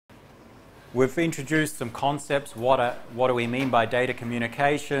We've introduced some concepts. What do we mean by data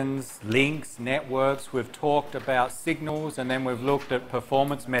communications, links, networks? We've talked about signals, and then we've looked at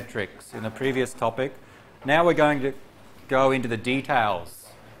performance metrics in the previous topic. Now we're going to go into the details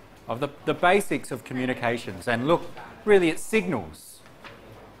of the basics of communications and look really at signals.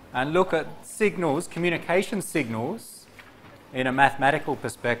 And look at signals, communication signals, in a mathematical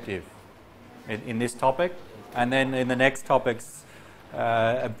perspective in this topic. And then in the next topics,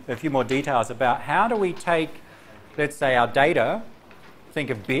 a few more details about how do we take, let's say, our data, think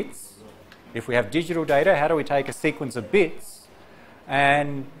of bits. If we have digital data, how do we take a sequence of bits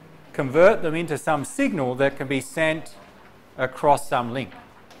and convert them into some signal that can be sent across some link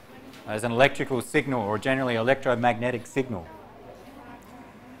as an electrical signal or generally electromagnetic signal.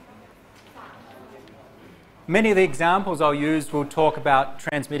 Many of the examples I'll use will talk about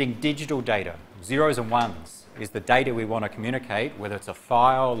transmitting digital data, zeros and ones. Is the data we want to communicate, whether it's a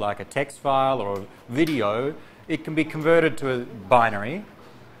file like a text file or a video, it can be converted to a binary,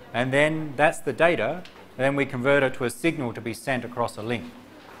 and then that's the data, and then we convert it to a signal to be sent across a link.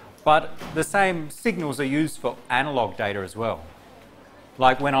 But the same signals are used for analog data as well.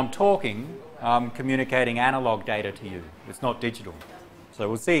 Like when I'm talking, I'm communicating analog data to you. It's not digital. So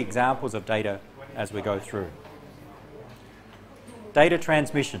we'll see examples of data as we go through. Data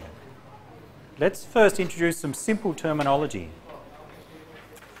transmission. Let's first introduce some simple terminology.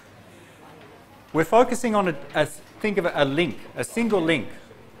 We're focusing on think of a link, a single link.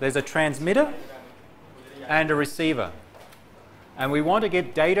 There's a transmitter and a receiver. And we want to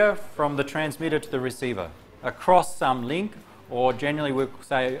get data from the transmitter to the receiver across some link, or generally we'll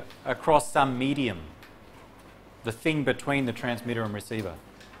say across some medium, the thing between the transmitter and receiver.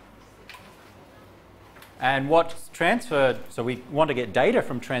 And what's transferred, so we want to get data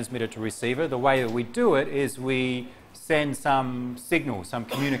from transmitter to receiver. The way that we do it is we send some signal, some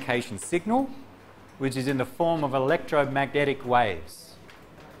communication signal, which is in the form of electromagnetic waves,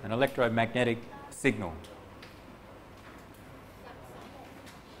 an electromagnetic signal.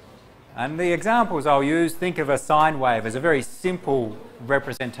 And the examples I'll use, think of a sine wave as a very simple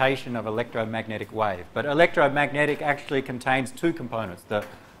representation of electromagnetic wave. But electromagnetic actually contains two components, the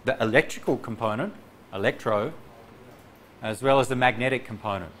electrical component, electro, as well as the magnetic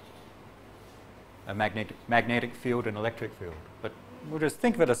component, a magnetic field and electric field. But we'll just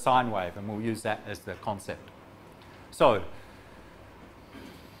think of it as sine wave, and we'll use that as the concept. So,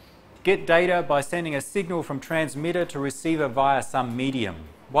 get data by sending a signal from transmitter to receiver via some medium.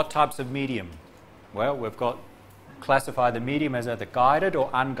 What types of medium? Well, we've got classified the medium as either guided or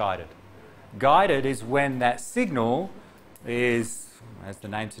unguided. Guided is when that signal is, as the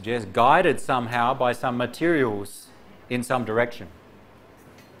name suggests, guided somehow by some materials in some direction.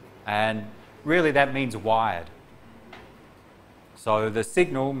 And really that means wired. So the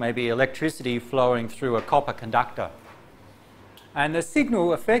signal may be electricity flowing through a copper conductor. And the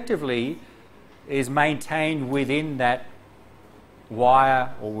signal effectively is maintained within that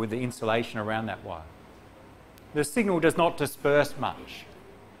wire or with the insulation around that wire. The signal does not disperse much.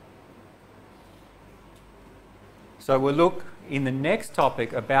 So we'll look in the next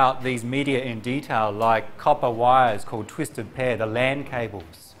topic about these media in detail, like copper wires called twisted pair, the LAN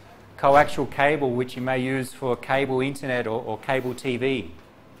cables, coaxial cable which you may use for cable internet or cable TV,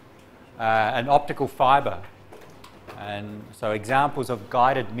 an optical fibre, and so examples of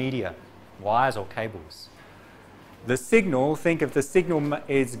guided media, wires or cables. The signal, think of the signal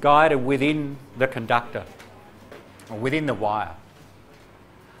is guided within the conductor or within the wire.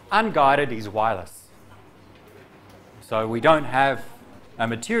 Unguided is wireless. So we don't have a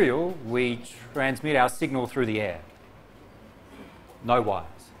material, we transmit our signal through the air. No wires.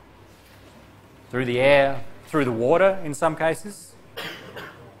 Through the air, through the water in some cases,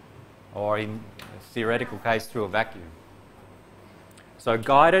 or in a theoretical case through a vacuum. So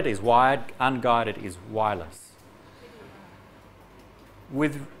guided is wired, unguided is wireless.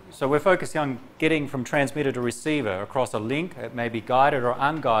 So we're focusing on getting from transmitter to receiver across a link. It may be guided or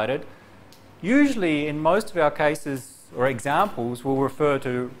unguided. Usually in most of our cases or examples we'll refer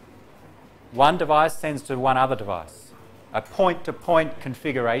to one device sends to one other device, a point-to-point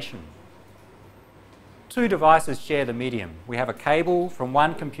configuration. Two devices share the medium. We have a cable from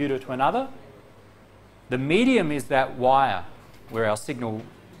one computer to another. The medium is that wire where our signal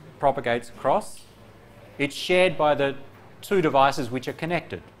propagates across. It's shared by the two devices which are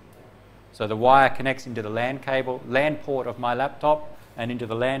connected. So the wire connects into the LAN cable, LAN port of my laptop, and into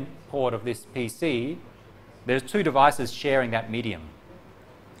the LAN port of this PC. There's two devices sharing that medium.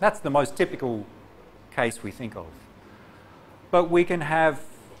 That's the most typical case we think of. But we can have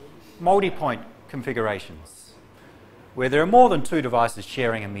multi-point configurations where there are more than two devices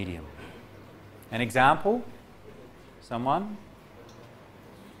sharing a medium. An example? Someone?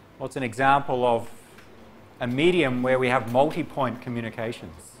 What's an example of a medium where we have multi-point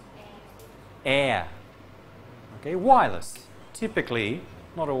communications? Air. Okay, wireless. Typically,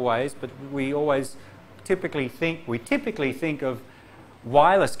 not always, but we typically think of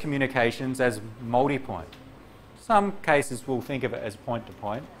wireless communications as multi-point. Some cases we'll think of it as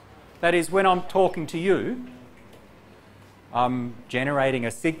point-to-point. That is, when I'm talking to you, I'm generating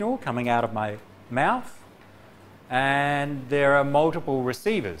a signal coming out of my mouth, and there are multiple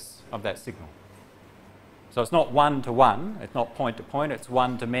receivers of that signal. So it's not one-to-one, it's not point-to-point, it's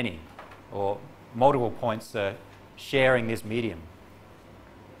one-to-many, or multiple points sharing this medium.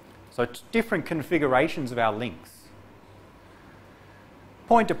 So it's different configurations of our links.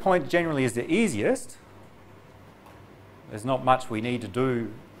 Point-to-point generally is the easiest. There's not much we need to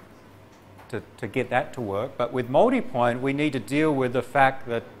do to get that to work, but with multi-point we need to deal with the fact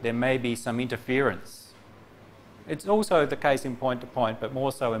that there may be some interference. It's also the case in point-to-point, but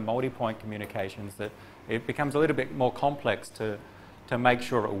more so in multi-point communications, that it becomes a little bit more complex to make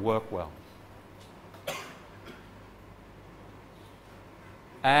sure it will work well.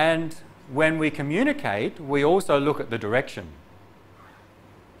 And when we communicate, we also look at the direction.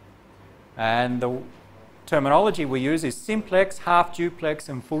 And the terminology we use is simplex, half duplex,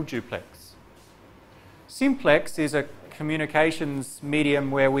 and full duplex. Simplex is a communications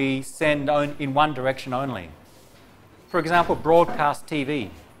medium where we send in one direction only. For example, broadcast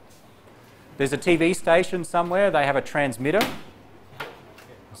TV. There's a TV station somewhere, they have a transmitter,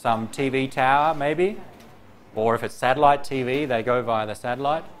 some TV tower maybe, or if it's satellite TV, they go via the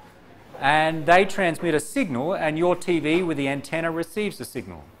satellite, and they transmit a signal, and your TV with the antenna receives the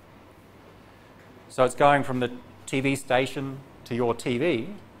signal. So it's going from the TV station to your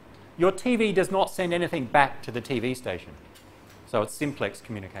TV. Your TV does not send anything back to the TV station. So it's simplex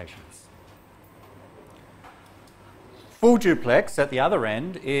communications. Full duplex at the other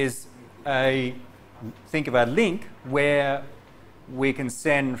end is think of a link where we can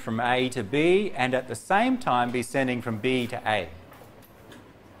send from A to B and at the same time be sending from B to A.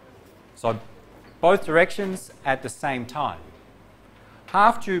 So both directions at the same time.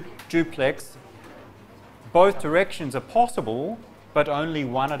 Half duplex, both directions are possible, but only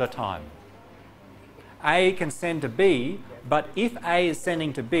one at a time. A can send to B, but if A is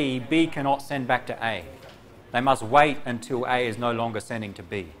sending to B, B cannot send back to A. They must wait until A is no longer sending to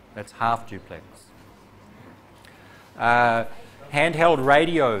B. That's half duplex. Handheld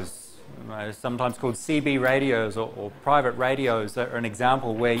radios, sometimes called CB radios or private radios, are an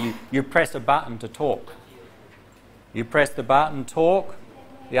example where you press a button to talk. You press the button, talk,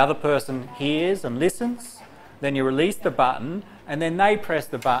 the other person hears and listens, then you release the button, and then they press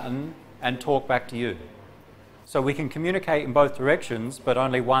the button and talk back to you. So we can communicate in both directions, but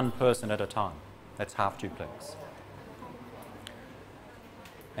only one person at a time. That's half duplex.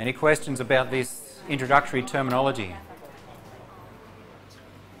 Any questions about this introductory terminology?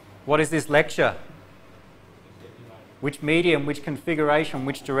 What is this lecture? Which medium, which configuration,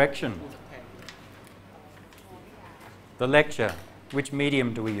 which direction? The lecture, which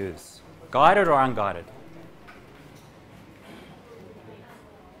medium do we use? Guided or unguided?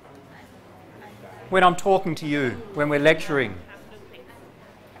 When I'm talking to you, when we're lecturing.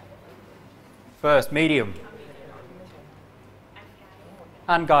 First, medium.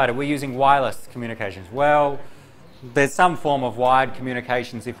 Unguided, we're using wireless communications. Well, there's some form of wired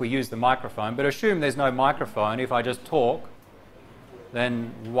communications if we use the microphone, but assume there's no microphone. If I just talk,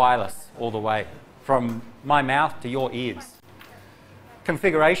 then wireless all the way, from my mouth to your ears.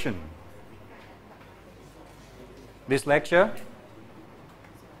 Configuration. This lecture,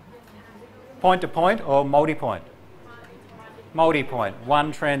 point-to-point or multi-point? Multi-point.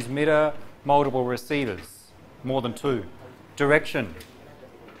 One transmitter, multiple receivers, more than two. Direction.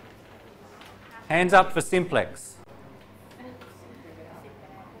 Hands up for simplex.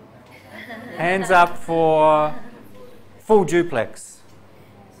 Hands up for full duplex.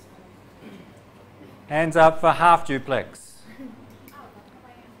 Hands up for half duplex.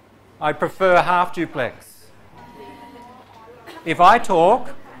 I prefer half duplex. If I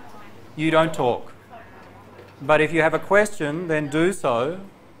talk, you don't talk. But if you have a question, then do so,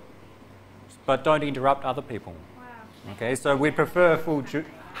 but don't interrupt other people. Okay, so we prefer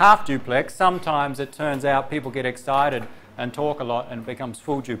half duplex. Sometimes it turns out people get excited and talk a lot and it becomes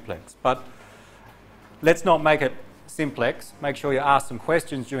full duplex. But let's not make it simplex. Make sure you ask some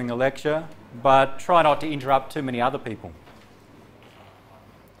questions during the lecture, but try not to interrupt too many other people.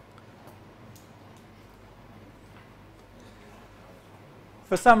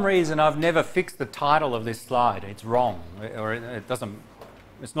 For some reason, I've never fixed the title of this slide. It's wrong, or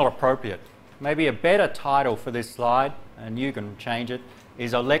it's not appropriate. maybe a better title for this slide, and you can change it,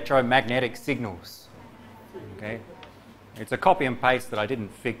 is electromagnetic signals. Okay? It's a copy and paste that I didn't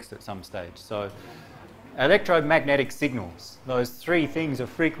fix at some stage. So electromagnetic signals, those three things of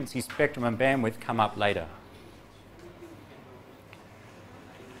frequency, spectrum and bandwidth come up later.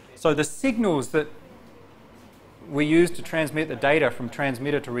 So the signals that we use to transmit the data from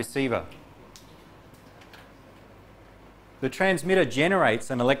transmitter to receiver. The transmitter generates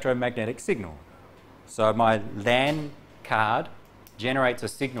an electromagnetic signal. So my LAN card generates a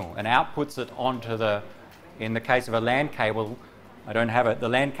signal and outputs it onto the, in the case of a LAN cable, I don't have it, the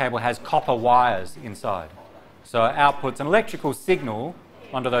LAN cable has copper wires inside. So it outputs an electrical signal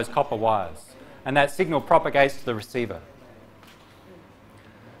onto those copper wires, and that signal propagates to the receiver.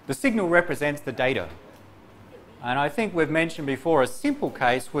 The signal represents the data. And I think we've mentioned before, a simple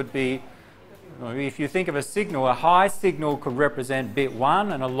case would be, if you think of a signal, a high signal could represent bit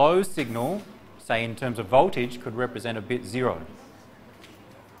 1 and a low signal, say in terms of voltage, could represent a bit 0.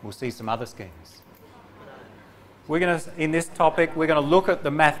 We'll see some other schemes. In this topic, we're going to look at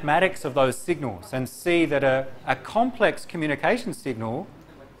the mathematics of those signals and see that a complex communication signal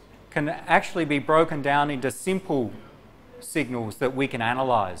can actually be broken down into simple signals that we can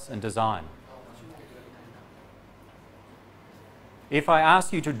analyze and design. If I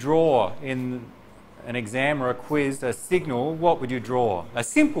ask you to draw in an exam or a quiz a signal, what would you draw? A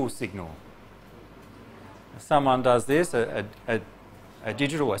simple signal. If someone does this, a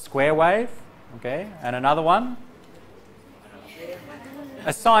digital, a square wave, okay, and another one,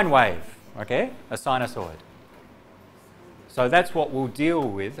 a sine wave, okay, a sinusoid. So that's what we'll deal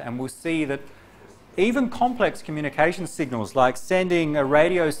with, and we'll see that even complex communication signals, like sending a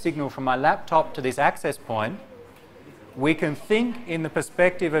radio signal from my laptop to this access point, we can think in the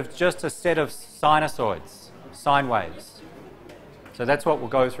perspective of just a set of sinusoids, sine waves. So that's what we'll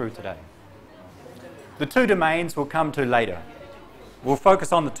go through today. The two domains we'll come to later. We'll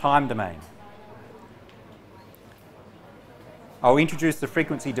focus on the time domain. I'll introduce the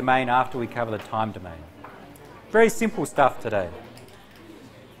frequency domain after we cover the time domain. Very simple stuff today.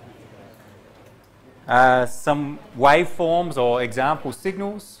 Some waveforms or example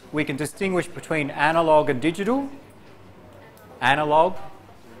signals. We can distinguish between analog and digital. Analog,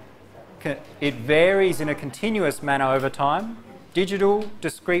 it varies in a continuous manner over time. Digital,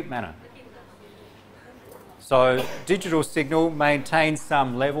 discrete manner. So digital signal maintains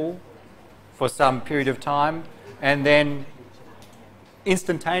some level for some period of time and then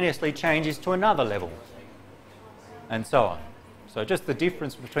instantaneously changes to another level, and so on. So just the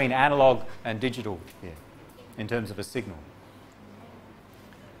difference between analog and digital here in terms of a signal.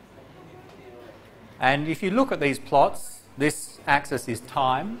 And if you look at these plots, this axis is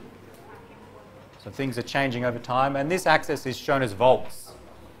time, so things are changing over time, and this axis is shown as volts,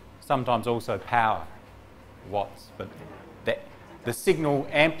 sometimes also power, watts, but the signal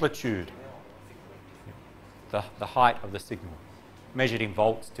amplitude, the height of the signal, measured in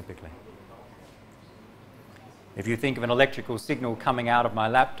volts typically. If you think of an electrical signal coming out of my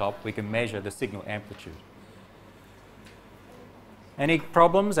laptop, we can measure the signal amplitude. Any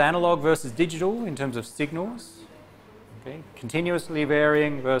problems, analog versus digital in terms of signals? Okay. Continuously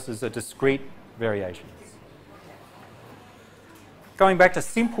varying versus a discrete variations. Going back to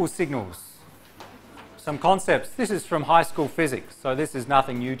simple signals, some concepts. This is from high school physics, so this is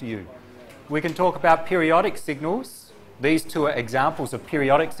nothing new to you. We can talk about periodic signals. These two are examples of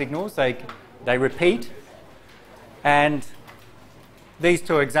periodic signals. They repeat. And these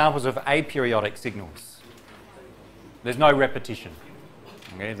two are examples of aperiodic signals. There's no repetition.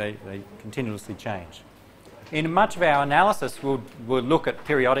 Okay? They continuously change. In much of our analysis, we'll look at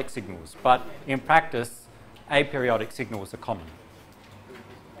periodic signals, but in practice, aperiodic signals are common.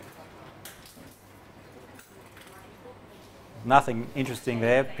 Nothing interesting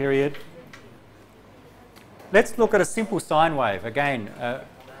there, period. Let's look at a simple sine wave. Again,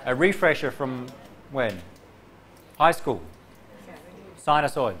 a refresher from when? High school.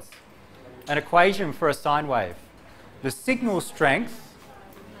 Sinusoids. An equation for a sine wave. The signal strength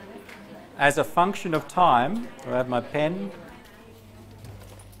as a function of time. I have my pen.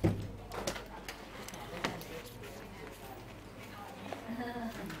 I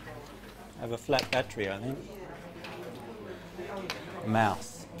have a flat battery, I think.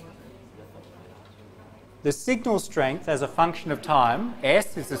 Mouse. The signal strength as a function of time,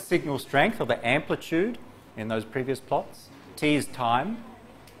 S is the signal strength or the amplitude in those previous plots. T is time.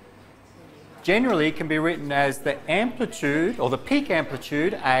 Generally can be written as the amplitude or the peak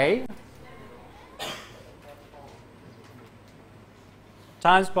amplitude, A,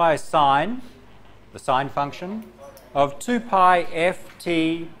 times by the sine function, of 2 pi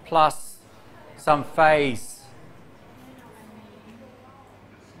ft plus some phase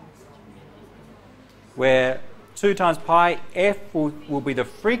where 2 times pi, f will be the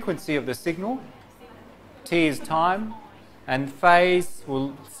frequency of the signal, t is time, and phase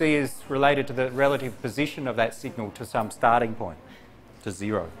we'll see is related to the relative position of that signal to some starting point, to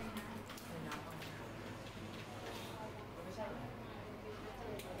 0.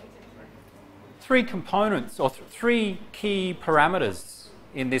 Three components, or three key parameters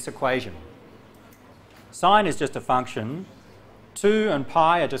in this equation. Sine is just a function, 2 and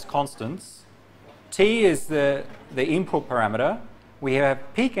pi are just constants, t is the input parameter, we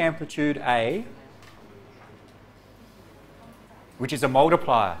have peak amplitude A, which is a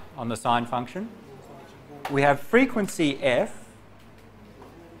multiplier on the sine function. We have frequency f,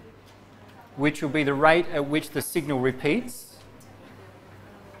 which will be the rate at which the signal repeats.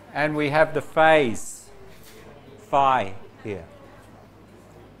 And we have the phase, phi, here.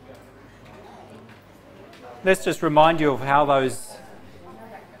 Let's just remind you of how those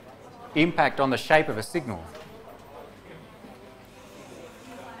impact on the shape of a signal.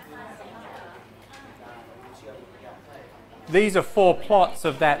 These are 4 plots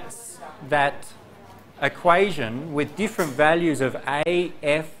of that equation with different values of A,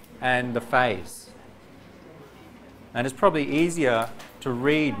 F, and the phase. And it's probably easier to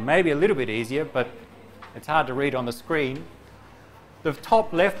read, maybe a little bit easier, but it's hard to read on the screen. The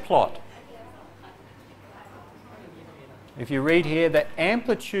top left plot, if you read here, the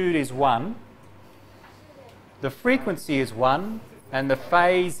amplitude is 1, the frequency is 1, and the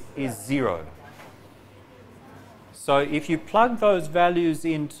phase is 0. So if you plug those values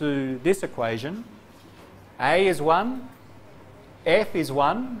into this equation, A is 1, F is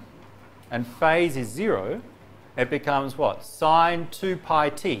 1, and phase is 0, it becomes what? Sine 2 pi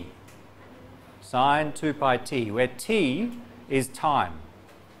t. Sine 2 pi t, where t is time.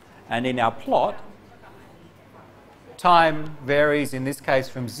 And in our plot, time varies in this case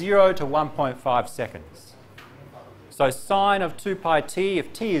from 0 to 1.5 seconds. So sine of 2 pi t,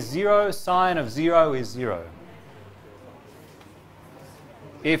 if t is 0, sine of 0 is 0.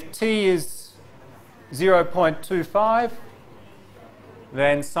 If t is 0.25,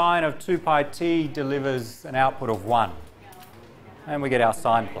 then sine of 2 pi t delivers an output of 1. And we get our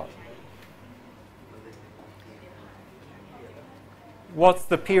sine plot. What's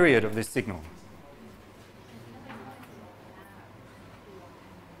the period of this signal?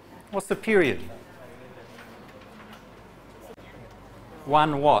 What's the period?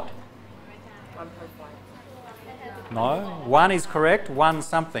 1 what? No, 1 is correct, 1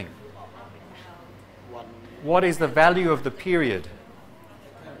 something. What is the value of the period?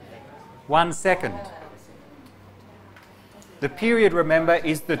 1 second. The period, remember,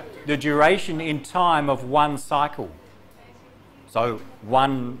 is the duration in time of one cycle. So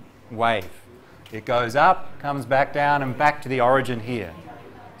one wave. It goes up, comes back down, and back to the origin here.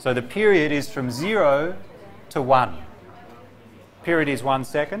 So the period is from 0 to 1. Period is 1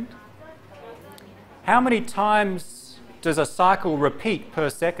 second. How many times does a cycle repeat per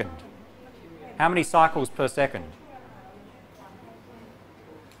second? How many cycles per second?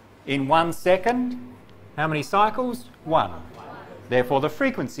 In 1 second, how many cycles? 1. Therefore, the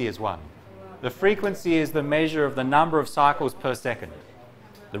frequency is 1. The frequency is the measure of the number of cycles per second,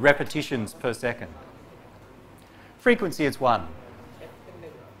 the repetitions per second. Frequency is 1.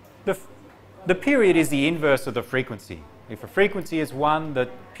 The period is the inverse of the frequency. If a frequency is 1, the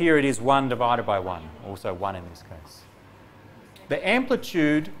period is 1 divided by 1, also 1 in this case. The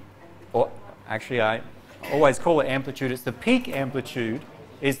amplitude, or actually I always call it amplitude, it's the peak amplitude,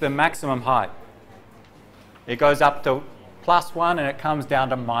 is the maximum height. It goes up to +1 and it comes down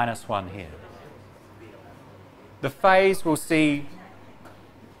to -1 here. The phase we'll see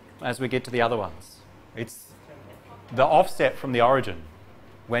as we get to the other ones. It's the offset from the origin.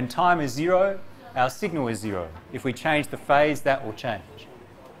 When time is 0, our signal is 0. If we change the phase, that will change.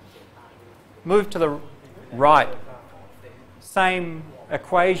 Move to the right. Same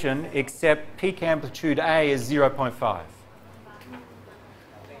equation, except peak amplitude A is 0.5.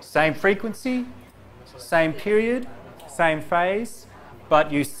 Same frequency, same period, same phase,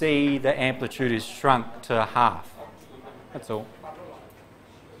 but you see the amplitude is shrunk to half. That's all.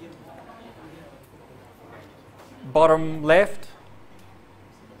 Bottom left,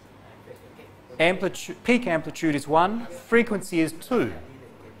 peak amplitude is 1, frequency is 2.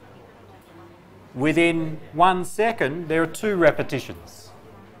 Within 1 second, there are 2 repetitions.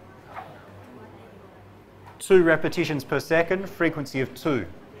 2 repetitions per second, frequency of 2.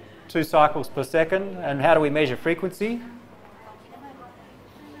 2 cycles per second. And how do we measure frequency?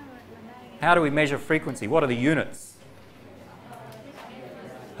 How do we measure frequency? What are the units?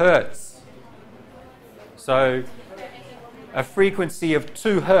 Hertz. So a frequency of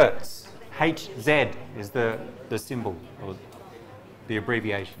 2 hertz, Hz is the symbol or the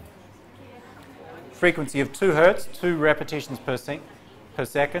abbreviation. Frequency of 2 hertz, 2 repetitions per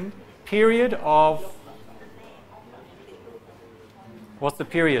second. Period of, what's the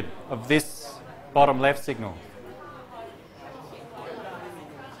period of this bottom left signal?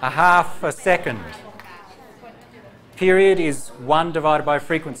 A half a second. Period is 1 divided by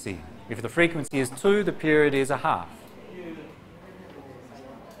frequency. If the frequency is 2, the period is a half.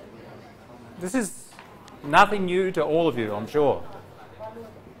 This is nothing new to all of you, I'm sure.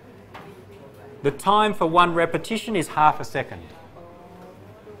 The time for 1 repetition is half a second.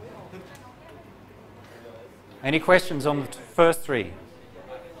 Any questions on the first 3?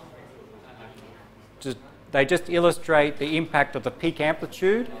 They just illustrate the impact of the peak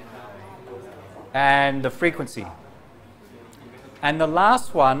amplitude and the frequency. And the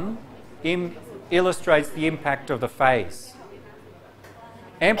last one illustrates the impact of the phase.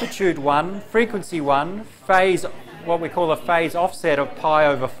 Amplitude 1, frequency 1, phase, what we call a phase offset of pi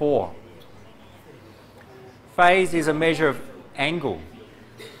over 4. Phase is a measure of angle,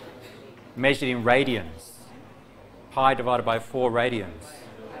 measured in radians. Pi divided by 4 radians.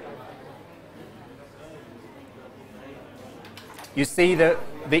 You see the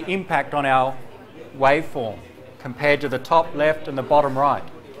impact on our waveform compared to the top left and the bottom right.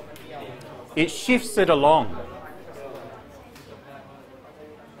 It shifts it along.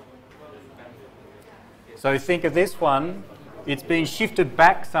 So think of this one, it's been shifted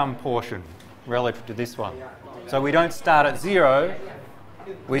back some portion relative to this one. So we don't start at 0,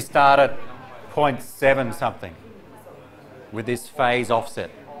 we start at 0.7 something with this phase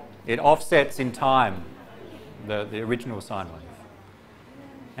offset. It offsets in time the original sine wave.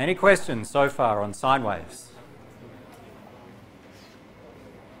 Any questions so far on sine waves?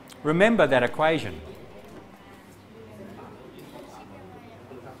 Remember that equation.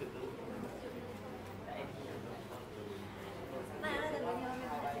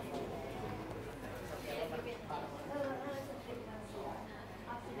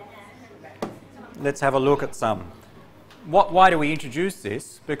 Let's have a look at some. Why do we introduce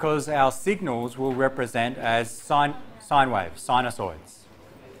this? Because our signals will represent as sine waves, sinusoids.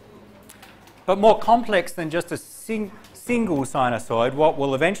 But more complex than just a single sinusoid, what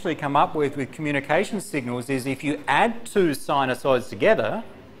we'll eventually come up with communication signals is if you add 2 sinusoids together,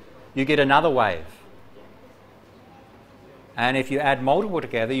 you get another wave. And if you add multiple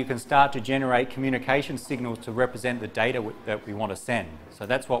together, you can start to generate communication signals to represent the data that we want to send. So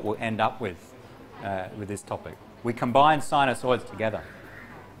that's what we'll end up with this topic. We combine sinusoids together.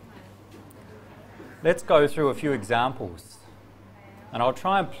 Let's go through a few examples. And I'll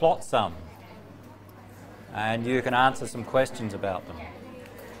try and plot some. And you can answer some questions about them.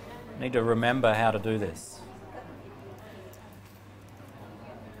 You need to remember how to do this.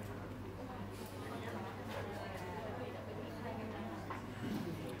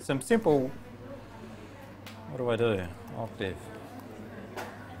 Some simple, what do I do? Octave.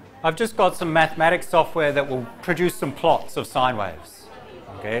 I've just got some mathematics software that will produce some plots of sine waves,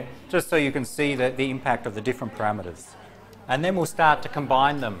 okay? Just so you can see the impact of the different parameters. And then we'll start to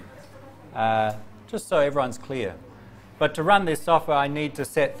combine them, just so everyone's clear. But to run this software, I need to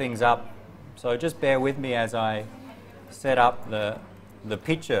set things up. So just bear with me as I set up the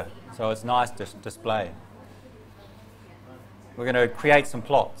picture so it's nice to display. We're going to create some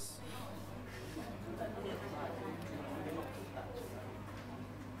plots.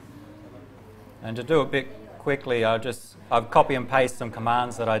 And to do it a bit quickly, I'll copy and paste some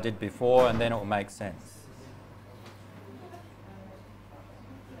commands that I did before, and then it will make sense.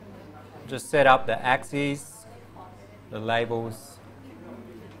 Just set up the axes, the labels.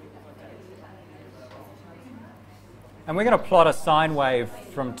 And we're going to plot a sine wave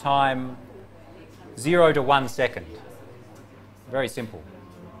from time 0 to 1 second. Very simple.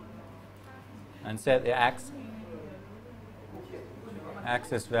 And set the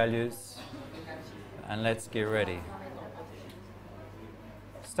axis values. And let's get ready.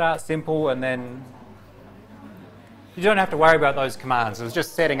 Start simple, and then you don't have to worry about those commands. It was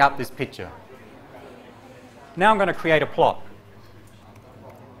just setting up this picture. Now I'm going to create a plot.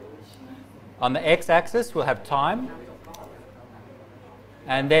 On the x-axis, we'll have time.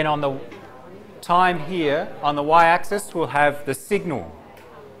 And then on the time here, on the y-axis, we'll have the signal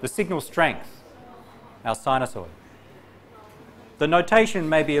strength, our sinusoid. The notation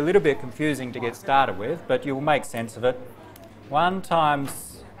may be a little bit confusing to get started with, but you'll make sense of it. 1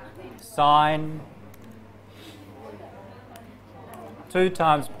 times sine, 2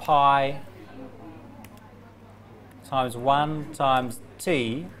 times pi, times 1 times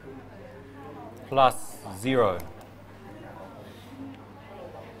t, plus 0.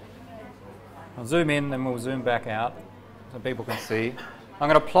 I'll zoom in, then we'll zoom back out so people can see. I'm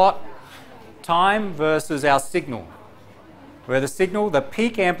going to plot time versus our signal. Where the signal, the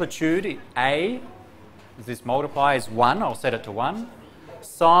peak amplitude, A, this multiplier is 1, I'll set it to 1.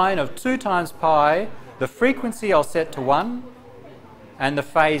 Sine of 2 times pi, the frequency I'll set to 1, and the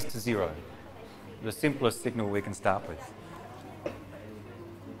phase to 0. The simplest signal we can start with.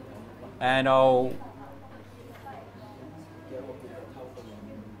 And I'll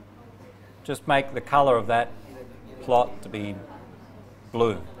just make the colour of that plot to be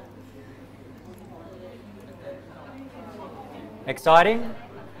blue. Exciting?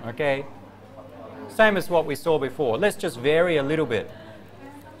 Okay. Same as what we saw before. Let's just vary a little bit.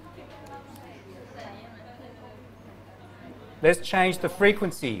 Let's change the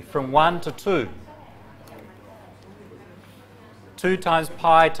frequency from 1 to 2. 2 times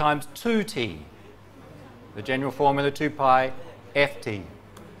pi times 2t. The general formula 2 pi ft.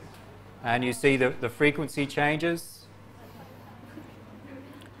 And you see the frequency changes.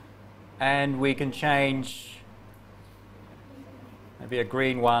 And we can change, maybe a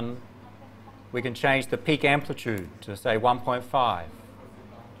green one, we can change the peak amplitude to say 1.5.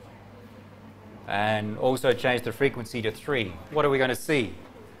 And also change the frequency to 3. What are we going to see?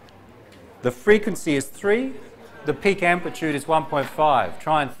 The frequency is 3, the peak amplitude is 1.5.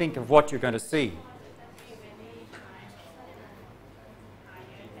 Try and think of what you're going to see.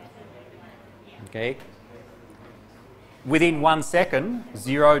 Okay. Within 1 second,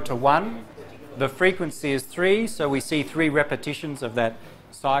 0 to 1, the frequency is 3, so we see 3 repetitions of that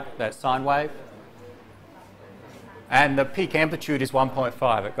sine wave. And the peak amplitude is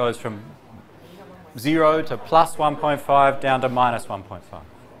 1.5. It goes from 0 to plus 1.5 down to minus 1.5.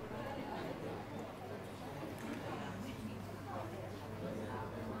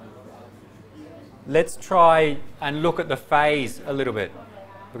 Let's try and look at the phase a little bit,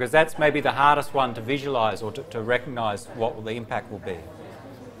 because that's maybe the hardest one to visualize or to recognize what the impact will be.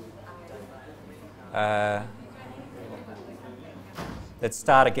 Let's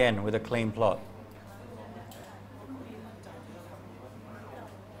start again with a clean plot.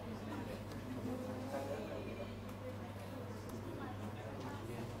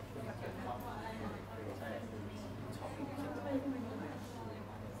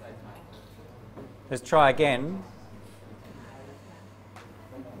 Let's try again.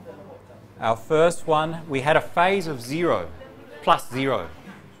 Our first one, we had a phase of 0, plus 0.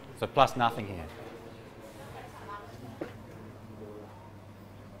 So plus nothing here.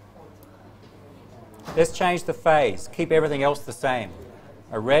 Let's change the phase. Keep everything else the same.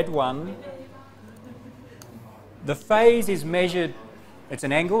 A red one. The phase is measured, it's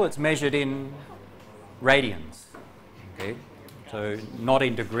an angle, it's measured in radians. Okay? So not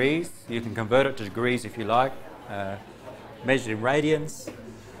in degrees. You can convert it to degrees if you like. Measured in radians.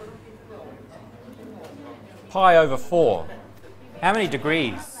 Pi over 4. How many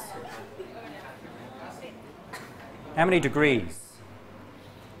degrees? How many degrees?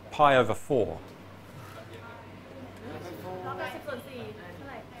 Pi over 4.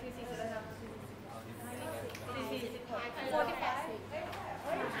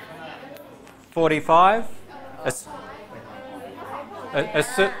 45.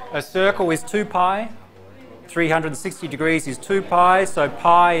 A circle is 2 pi. 360 degrees is 2 pi, so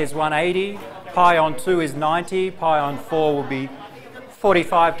pi is 180. Pi on 2 is 90. Pi on 4 will be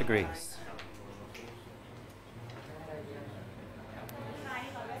 45 degrees.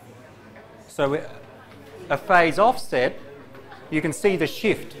 So a phase offset, you can see the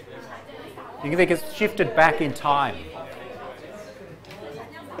shift. You can think it's shifted back in time.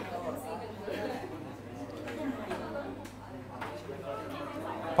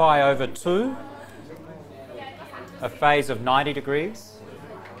 Pi over 2, a phase of 90 degrees,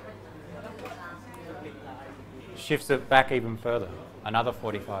 shifts it back even further, another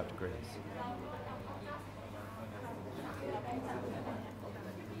 45 degrees.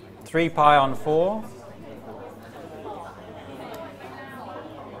 3 pi on 4,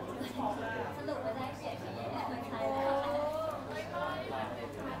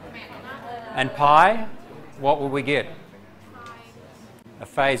 and pi, what will we get? A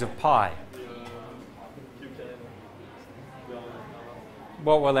phase of pi.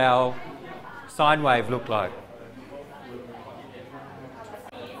 What will our sine wave look like?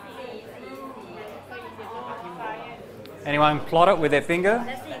 Anyone plot it with their finger?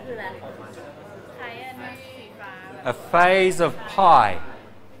 A phase of pi.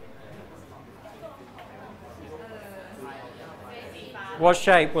 What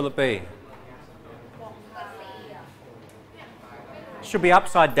shape will it be? Should be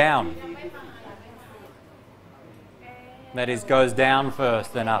upside down. That is, goes down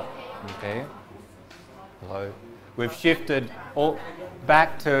first, then up. Okay. So we've shifted all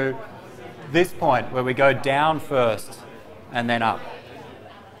back to this point where we go down first and then up.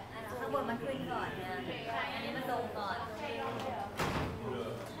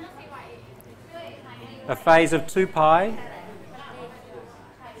 A phase of 2 pi.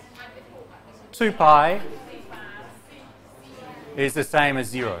 2 pi is the same as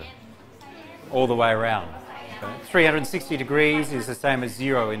 0 all the way around. Okay. 360 degrees is the same as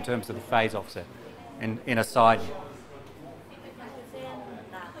 0 in terms of the phase offset in a side.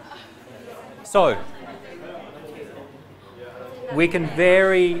 So we can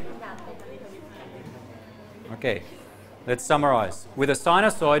vary. Okay, let's summarize. With a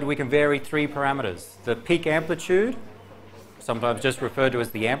sinusoid, we can vary 3 parameters: the peak amplitude, sometimes just referred to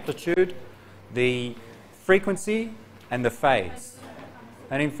as the amplitude, the frequency, and the phase.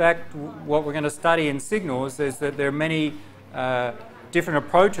 And in fact, what we're going to study in signals is that there are many different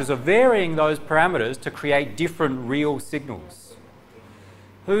approaches of varying those parameters to create different real signals.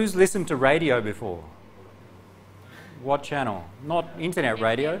 Who's listened to radio before? What channel? Not internet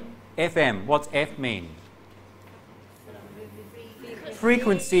radio. FM. What's F mean?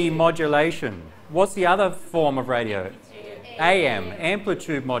 Frequency modulation. What's the other form of radio? AM,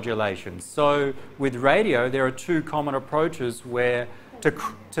 amplitude modulation. So with radio, there are 2 common approaches where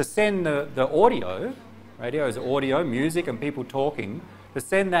to send the audio, radio is audio, music and people talking, to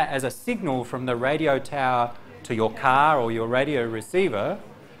send that as a signal from the radio tower to your car or your radio receiver,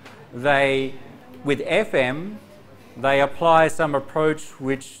 with FM, they apply some approach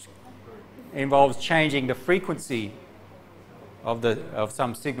which involves changing the frequency of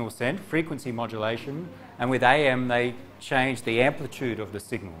some signal sent, frequency modulation, and with AM they change the amplitude of the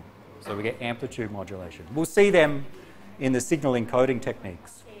signal. So we get amplitude modulation. We'll see them in the signal encoding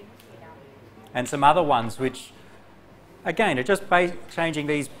techniques. And some other ones which, again, are just changing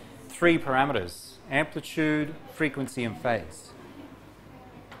these 3 parameters: amplitude, frequency and phase.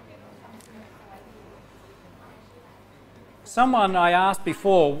 Someone I asked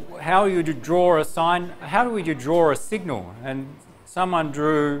before, how would you draw a signal? And someone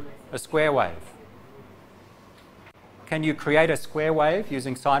drew a square wave. Can you create a square wave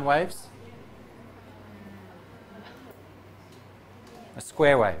using sine waves? A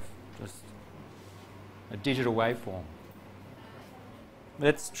square wave, just a digital waveform.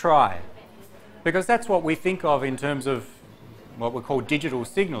 Let's try. Because that's what we think of in terms of what we call digital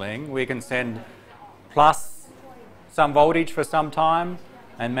signaling. We can send plus some voltage for some time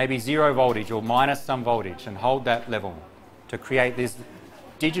and maybe 0 voltage or minus some voltage and hold that level to create this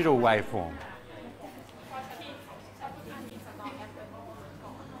digital waveform.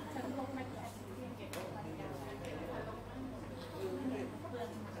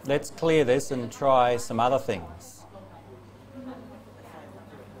 Let's clear this and try some other things.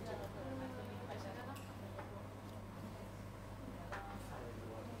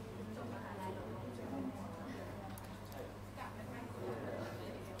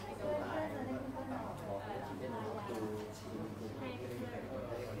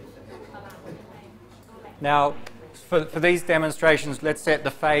 Now, for these demonstrations, let's set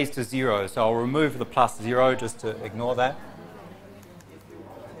the phase to 0. So I'll remove the plus 0 just to ignore that.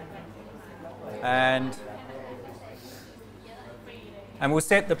 And we'll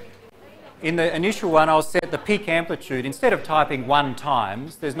set in the initial one, I'll set the peak amplitude. Instead of typing 1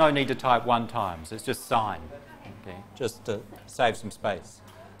 times, there's no need to type 1 times. It's just sine, okay, just to save some space.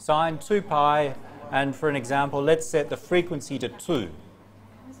 Sine 2 pi, and for an example, let's set the frequency to 2.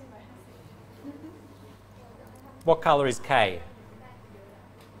 What colour is K?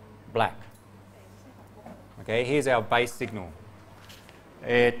 Black. Okay, here's our base signal.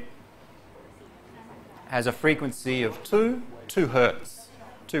 It has a frequency of 2 hertz,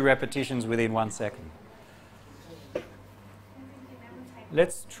 2 repetitions within 1 second.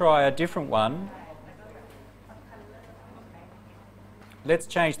 Let's try a different one. Let's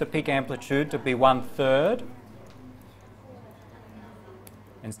change the peak amplitude to be 1/3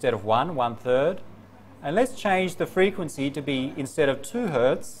 instead of 1/3. And let's change the frequency to be, instead of 2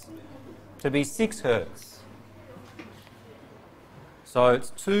 hertz, to be 6 hertz. So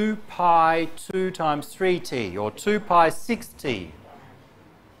it's 2 pi 2 times 3t, or 2 pi 6t.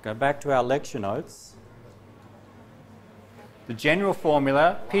 Go back to our lecture notes. The general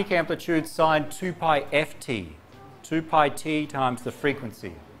formula, peak amplitude sine 2 pi ft, 2 pi t times the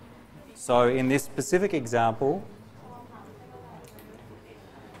frequency. So in this specific example,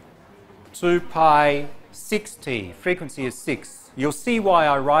 2 pi 6t, frequency is 6. You'll see why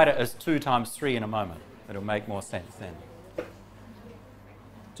I write it as 2 times 3 in a moment. It'll make more sense then.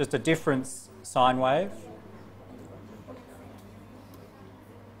 Just a different sine wave.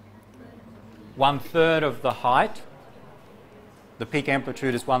 1/3 of the height. The peak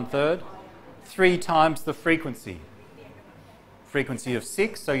amplitude is 1/3. 3 times the frequency. Frequency of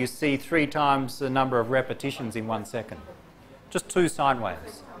 6, so you see 3 times the number of repetitions in 1 second. Just 2 sine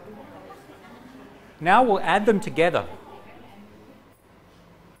waves. Now we'll add them together.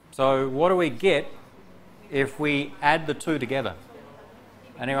 So what do we get if we add the 2 together?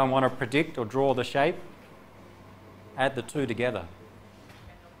 Anyone want to predict or draw the shape? Add the 2 together.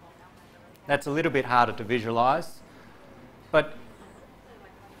 That's a little bit harder to visualize. But,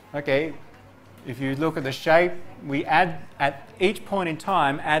 okay, if you look at the shape, we add, at each point in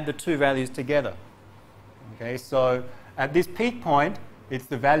time, add the 2 values together. Okay, so at this peak point, it's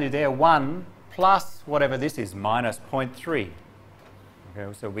the value there, 1, plus whatever this is, minus 0.3.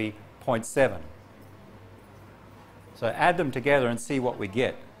 Okay, so we 0.7. So add them together and see what we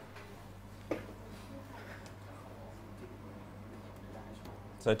get.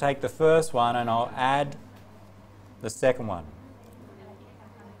 So take the first one and I'll add the second one.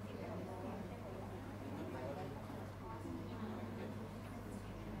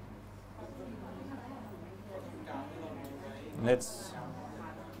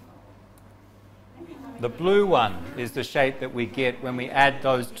 The blue one is the shape that we get when we add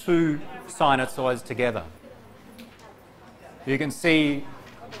those 2 sinusoids together. You can see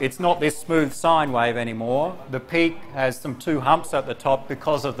it's not this smooth sine wave anymore. The peak has some 2 humps at the top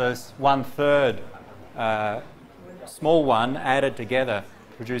because of this 1/3 small one added together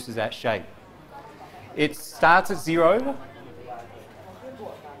produces that shape. It starts at 0.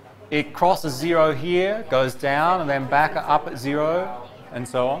 It crosses 0 here, goes down, and then back up at 0, and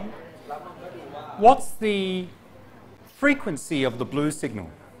so on. What's the frequency of the blue signal?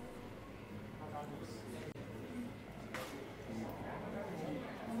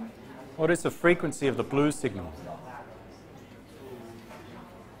 What is the frequency of the blue signal?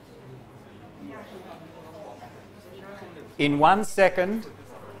 In 1 second,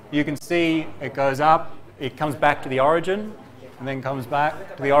 you can see it goes up, it comes back to the origin, and then comes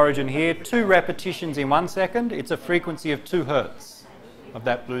back to the origin here. 2 repetitions in 1 second. It's a frequency of 2 Hertz of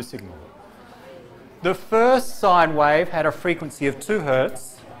that blue signal. The first sine wave had a frequency of 2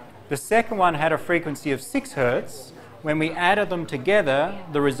 Hertz. The second one had a frequency of 6 Hertz. When we added them together,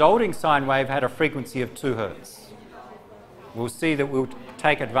 the resulting sine wave had a frequency of 2 Hertz. We'll see that we'll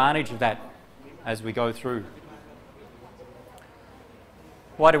take advantage of that as we go through.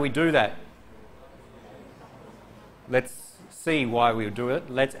 Why do we do that? Let's see why we do it.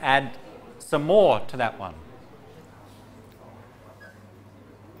 Let's add some more to that one.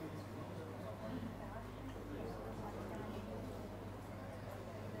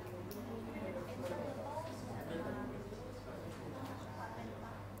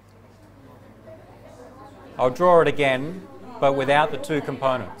 I'll draw it again, but without the 2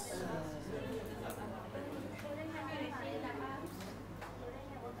 components.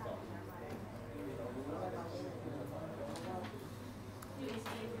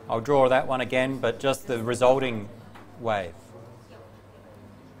 I'll draw that one again, but just the resulting wave.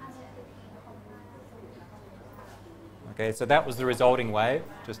 Okay, so that was the resulting wave,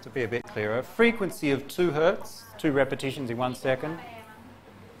 just to be a bit clearer. Frequency of 2 Hertz, 2 repetitions in 1 second.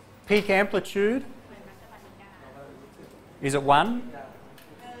 Peak amplitude, is it 1?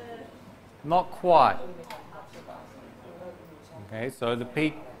 Not quite. Okay, so the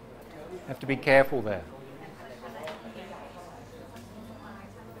peak, have to be careful there.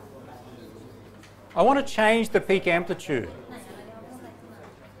 I want to change the peak amplitude.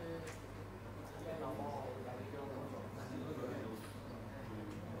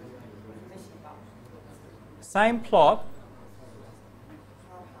 Same plot,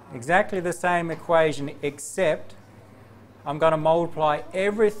 exactly the same equation, except I'm going to multiply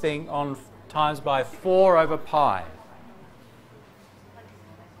everything on times by 4 over pi.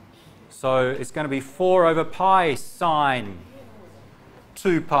 So it's going to be 4 over pi sine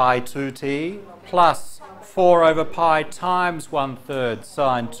 2 pi 2t plus 4 over pi times 1/3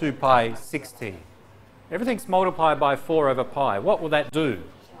 sine 2 pi 6t. Everything's multiplied by 4 over pi. What will that do?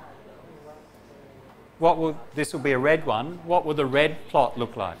 This will be a red one. What will the red plot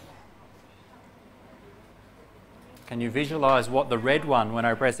look like? Can you visualize what the red one, when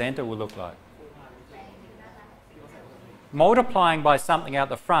I press enter, will look like? Multiplying by something out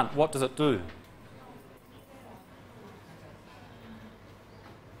the front, what does it do?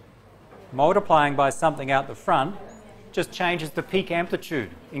 Multiplying by something out the front just changes the peak amplitude,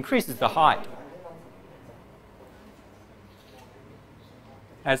 increases the height.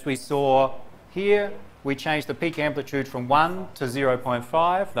 As we saw here, we changed the peak amplitude from 1 to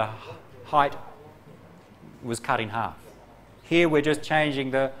 0.5. The height was cut in half. Here we're just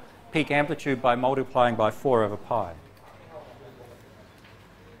changing the peak amplitude by multiplying by 4 over pi.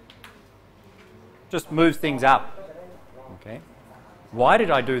 Just moves things up. Okay. Why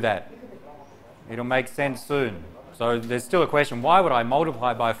did I do that? It'll make sense soon. So there's still a question, why would I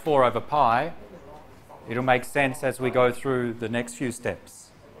multiply by 4 over pi? It'll make sense as we go through the next few steps.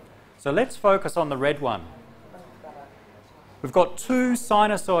 So let's focus on the red one. We've got two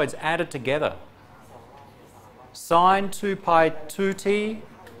sinusoids added together. Sine 2 pi 2t,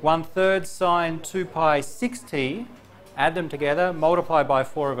 1/3 sine 2 pi 6t, add them together, multiply by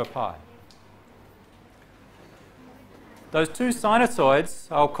 4 over pi. Those two sinusoids,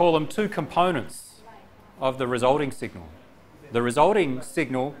 I'll call them two components of the resulting signal. The resulting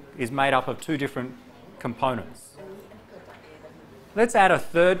signal is made up of two different components. Let's add a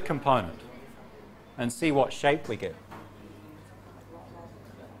third component and see what shape we get.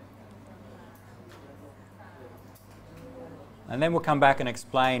 And then we'll come back and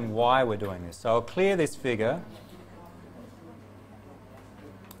explain why we're doing this. So I'll clear this figure.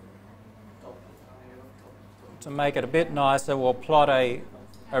 To make it a bit nicer, we'll plot a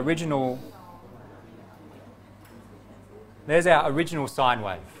original. There's our original sine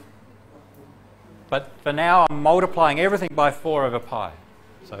wave. But for now, I'm multiplying everything by 4 over pi.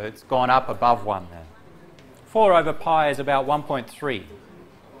 So it's gone up above 1 now. 4 over pi is about 1.3.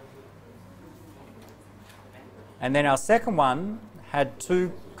 And then our second one had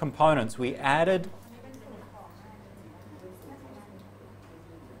two components. We added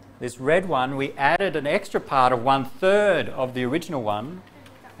this red one, we added an extra part of 1/3 of the original one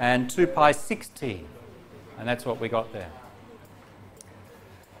and 2 pi 6t. And that's what we got there.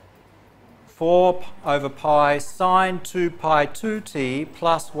 4 over pi sine 2 pi 2t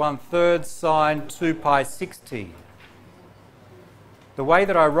plus 1/3 sine 2 pi 6t. The way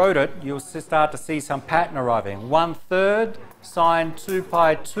that I wrote it, you'll start to see some pattern arriving. 1/3 sine 2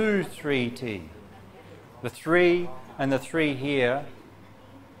 pi 23t. The 3 and the 3 here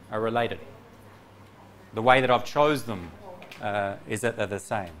are related. The way that I've chose them is that they're the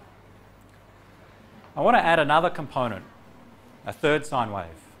same. I want to add another component, a third sine wave.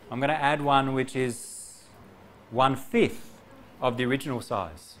 I'm going to add one which is 1/5 of the original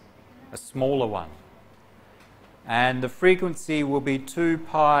size, a smaller one. And the frequency will be 2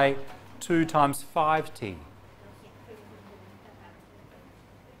 pi 2 times 5t.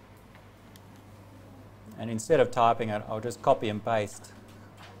 And instead of typing it, I'll just copy and paste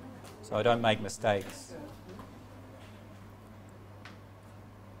so I don't make mistakes.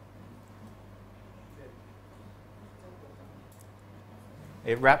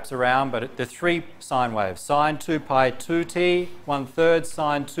 It wraps around, but the three sine waves. Sine 2 pi 2t, 1/3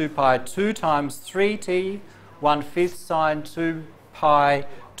 sine 2 pi 2 times 3t, 1/5 sine 2 pi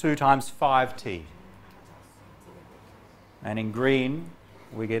 2 times 5t. And in green,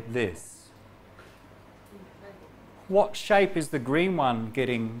 we get this. What shape is the green one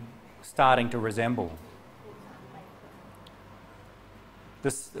starting to resemble?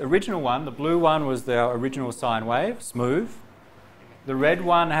 This original one, the blue one, was the original sine wave, smooth. The red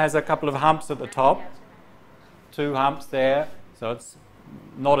one has a couple of humps at the top, 2 humps there, so it's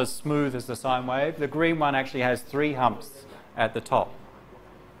not as smooth as the sine wave. The green one actually has 3 humps at the top.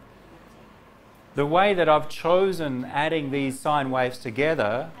 The way that I've chosen adding these sine waves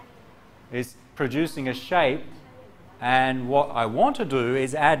together is producing a shape, and what I want to do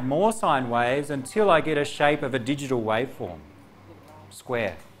is add more sine waves until I get a shape of a digital waveform,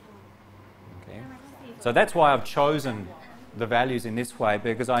 square. Okay. So that's why I've chosen the values in this way,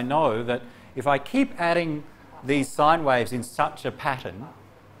 because I know that if I keep adding these sine waves in such a pattern,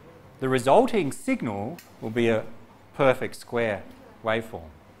 the resulting signal will be a perfect square waveform.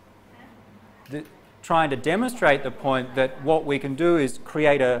 Trying to demonstrate the point that what we can do is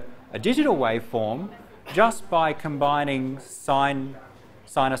create a digital waveform just by combining sinusoids.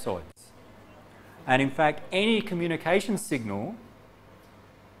 And in fact, any communication signal,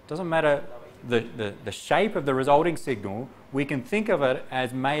 doesn't matter the shape of the resulting signal, we can think of it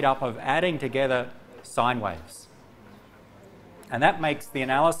as made up of adding together sine waves. And that makes the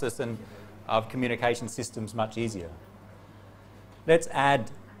analysis of communication systems much easier. Let's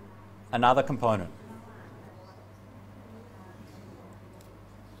add another component.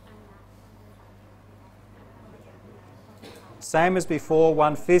 Same as before,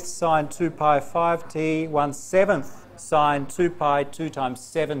 1/5 sine 2 pi 5t, 1/7 sine 2 pi 2 times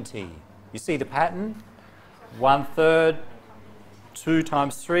 7t. You see the pattern? 1/3 2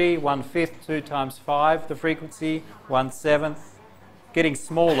 times 3, 1/5 2 times 5, the frequency, 1/7, getting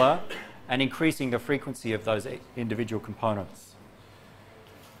smaller and increasing the frequency of those individual components.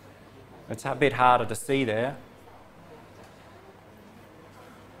 It's a bit harder to see there.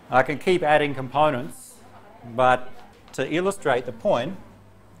 I can keep adding components, but to illustrate the point,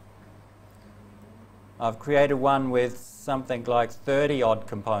 I've created one with something like 30 odd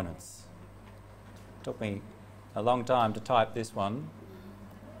components. It took me a long time to type this one.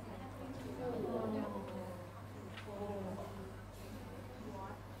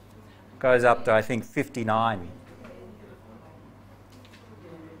 Goes up to, I think, 59.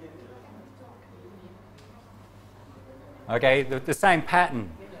 Okay, the same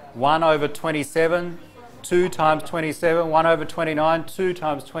pattern. 1 over 27, 2 times 27, 1 over 29, 2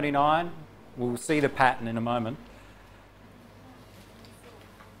 times 29. We'll see the pattern in a moment.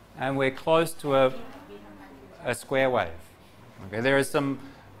 And we're close to a square wave. Okay, there are some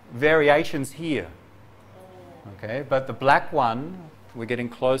variations here. Okay, but the black one, we're getting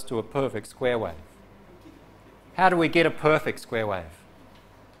close to a perfect square wave. How do we get a perfect square wave?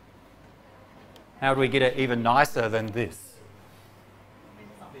 How do we get it even nicer than this?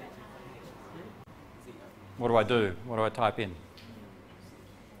 What do I do? What do I type in?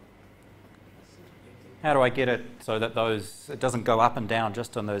 How do I get it so that it doesn't go up and down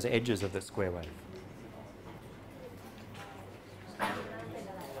just on those edges of the square wave?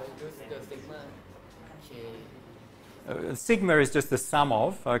 Sigma is just the sum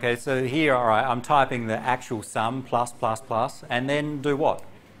of. Okay, so here, all right, I'm typing the actual sum, plus, plus, plus, and then do what?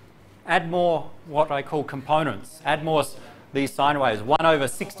 Add more what I call components. Add more these sine waves. 1 over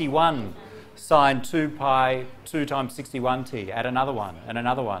 61 sine 2 pi 2 times 61t. Add another one and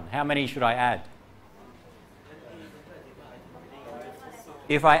another one. How many should I add?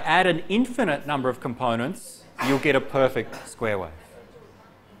 If I add an infinite number of components, you'll get a perfect square wave.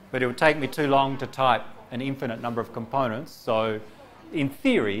 But it would take me too long to type an infinite number of components. So in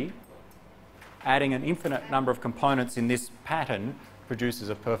theory, adding an infinite number of components in this pattern produces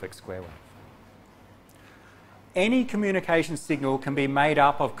a perfect square wave. Any communication signal can be made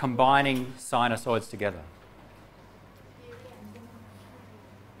up of combining sinusoids together.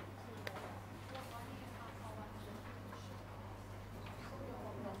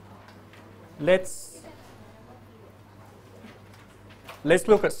 Let's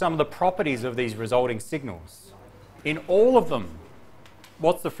look at some of the properties of these resulting signals. In all of them,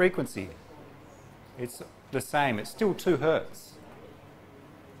 what's the frequency? It's the same. It's still 2 Hertz.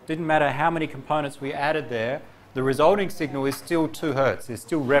 Didn't matter how many components we added there, the resulting signal is still 2 Hertz. There's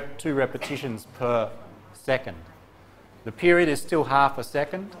still 2 repetitions per second. The period is still half a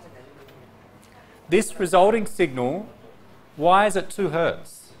second. This resulting signal, why is it 2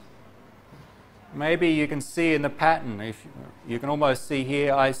 Hertz? Maybe you can see in the pattern, if you can almost see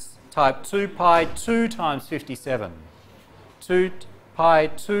here, I type 2 pi 2 times 57, 2 pi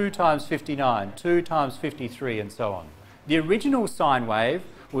 2 times 59, 2 times 53, and so on. The original sine wave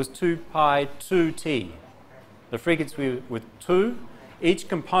was 2 pi 2t. The frequency with 2. Each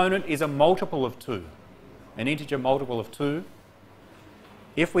component is a multiple of 2, an integer multiple of 2.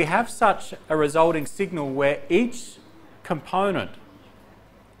 If we have such a resulting signal where each component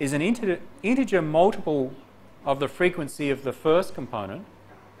is an integer multiple of the frequency of the first component,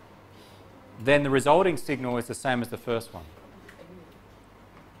 then the resulting signal is the same as the first one.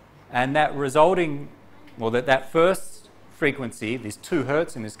 And that resulting, well, that first frequency, this 2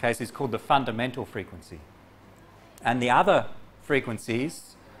 Hertz in this case, is called the fundamental frequency. And the other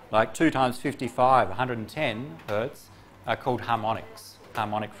frequencies, like 2 times 55, 110 Hertz, are called harmonics,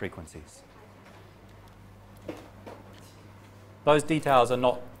 harmonic frequencies. Those details are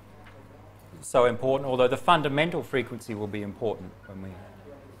not so important, although the fundamental frequency will be important when we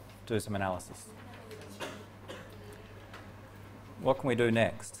do some analysis. What can we do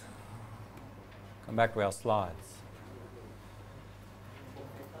next? Come back to our slides.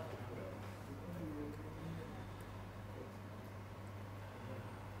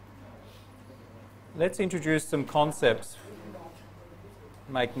 Let's introduce some concepts,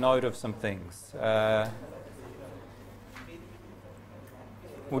 make note of some things.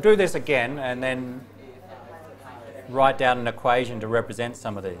 We'll do this again and then write down an equation to represent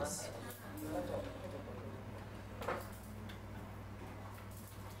some of these.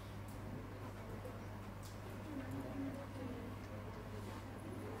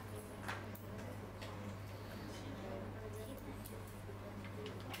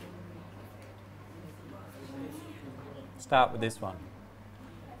 Start with this one.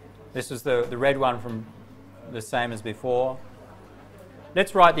 This is the red one from the same as before.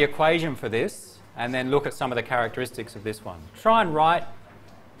 Let's write the equation for this and then look at some of the characteristics of this one. Try and write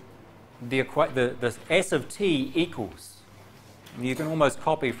the S of t equals. You can almost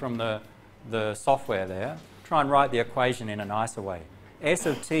copy from the software there. Try and write the equation in a nicer way. S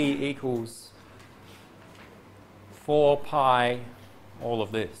of t equals 4 pi all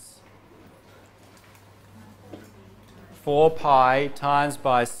of this. 4 pi times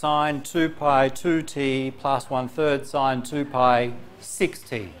by sine 2 pi 2t plus 1/3 sine 2 pi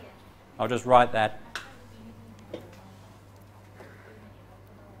 6t. I'll just write that.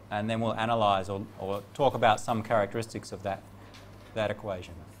 And then we'll analyse or talk about some characteristics of that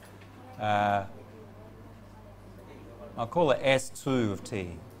equation. I'll call it S2 of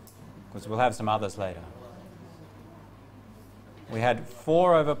t, because we'll have some others later. We had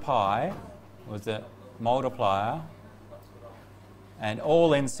 4 over pi was the multiplier, and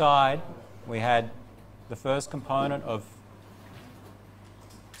all inside we had the first component of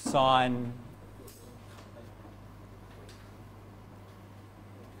sine.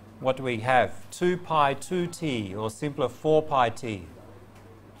 What do we have? 2 pi 2t, or simpler 4 pi t,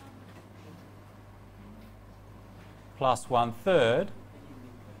 plus 1/3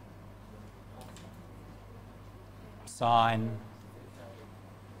 sine.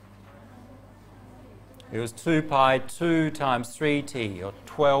 It was 2 pi 2 times 3t, or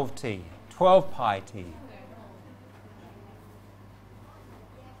 12t, 12 pi t.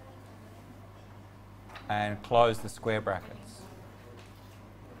 And close the square brackets.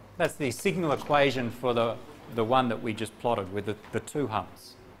 That's the signal equation for the one that we just plotted with the two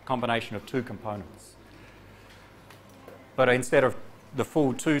humps, combination of two components. But instead of the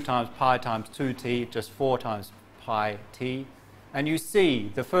full 2 times pi times 2t, just 4 times pi t. And you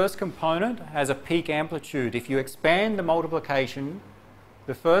see the first component has a peak amplitude. If you expand the multiplication,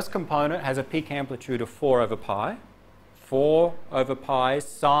 the first component has a peak amplitude of 4 over pi. 4 over pi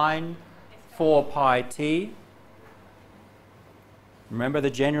sine 4 pi t. Remember the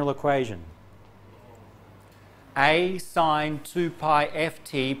general equation. A sine 2 pi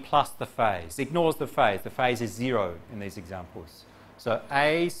ft plus the phase. Ignores the phase. The phase is 0 in these examples. So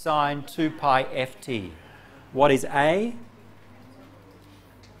A sine 2 pi ft. What is A?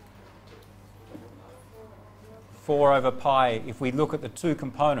 4 over pi. If we look at the two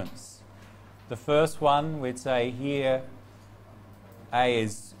components, the first one we'd say here A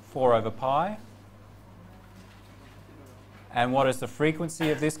is 4 over pi. And what is the frequency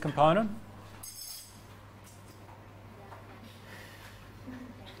of this component?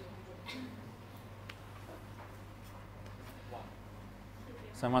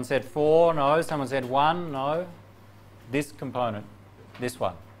 Someone said 4, no. Someone said 1, no. This component, this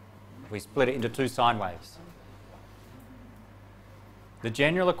one. We split it into two sine waves. The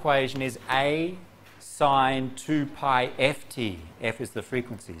general equation is A sine 2 pi ft. F is the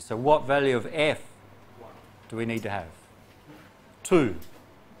frequency. So what value of f do we need to have? 2.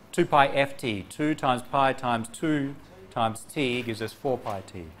 2 pi ft. 2 times pi times 2 times t gives us 4 pi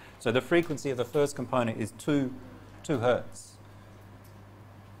t. So the frequency of the first component is 2 hertz.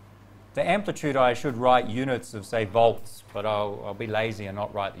 The amplitude, I should write units of, say, volts, but I'll be lazy and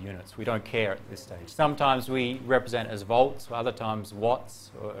not write the units. We don't care at this stage. Sometimes we represent as volts, other times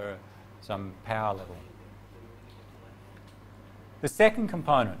watts, or some power level. The second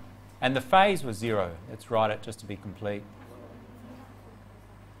component, and the phase was 0. Let's write it just to be complete.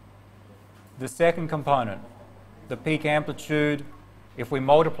 The second component, the peak amplitude, if we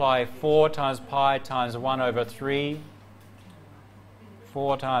multiply 4 times pi times 1 over 3,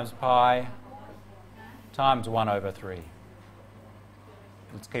 4 times pi times 1 over 3.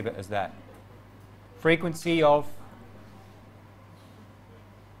 Let's keep it as that. Frequency of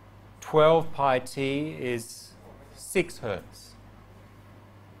 12 pi t is 6 hertz.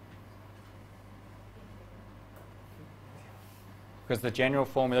 Because the general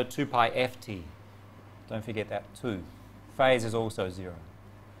formula 2 pi ft. Don't forget that 2. Phase is also 0.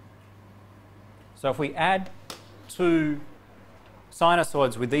 So if we add two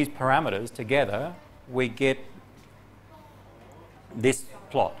sinusoids with these parameters together, we get this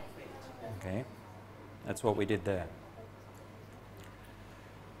plot. Okay, that's what we did there.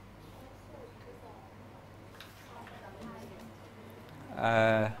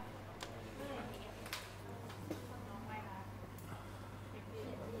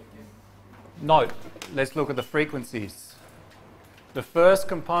 Note, let's look at the frequencies. The first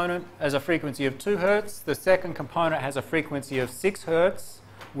component has a frequency of 2 hertz. The second component has a frequency of 6 hertz,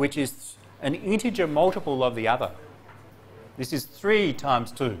 which is an integer multiple of the other. This is 3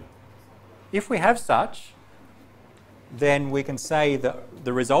 times 2. If we have such, then we can say that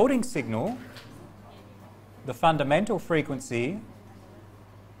the resulting signal, the fundamental frequency,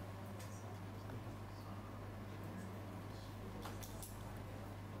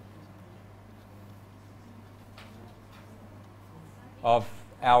 of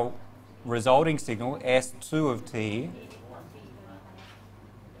our resulting signal, S2 of t,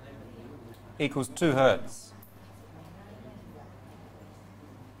 equals 2 hertz.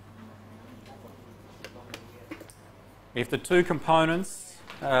 If the two components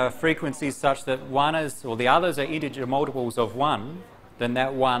frequencies such that one is, or the others are integer multiples of 1, then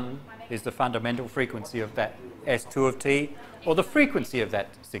that 1 is the fundamental frequency of that S2 of t, or the frequency of that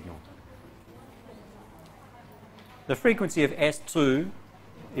signal. The frequency of S2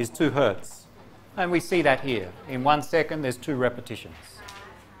 is 2 Hertz, and we see that here. In 1 second, there's 2 repetitions.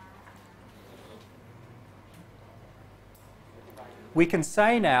 We can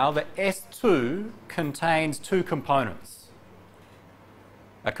say now that S2 contains 2 components.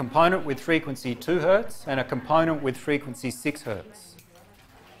 A component with frequency 2 Hertz and a component with frequency 6 Hertz.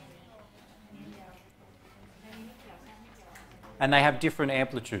 And they have different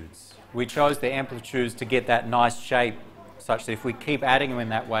amplitudes. We chose the amplitudes to get that nice shape such that if we keep adding them in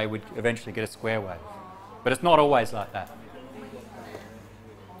that way, we'd eventually get a square wave. But it's not always like that.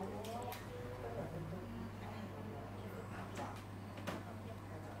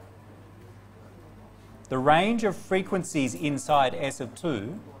 The range of frequencies inside S of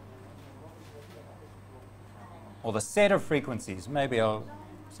 2, or the set of frequencies,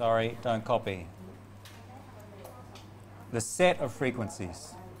 sorry, don't copy. The set of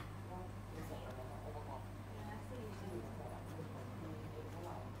frequencies.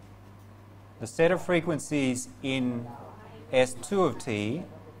 The set of frequencies in S2 of t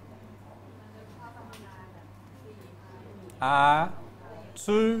are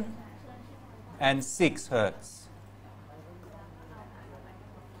 2 and 6 Hertz.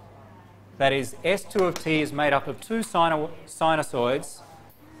 That is, S2 of t is made up of 2 sinusoids.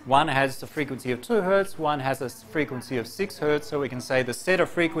 One has a frequency of 2 Hertz, one has a frequency of 6 Hertz, so we can say the set of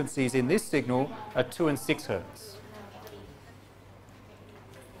frequencies in this signal are 2 and 6 Hertz.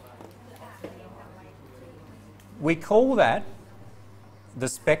 We call that the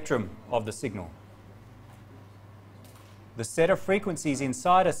spectrum of the signal. The set of frequencies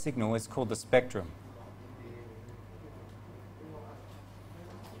inside a signal is called the spectrum.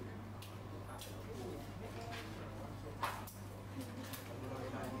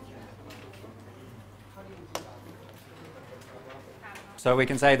 So we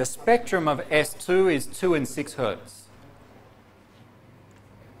can say the spectrum of S2 is 2 and 6 Hertz.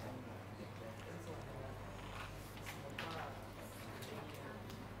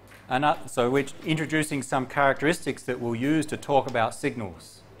 So we're introducing some characteristics that we'll use to talk about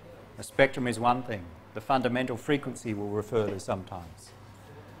signals. The spectrum is one thing. The fundamental frequency we'll refer to sometimes.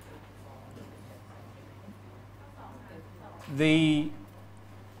 Let's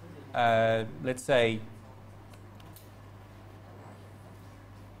say,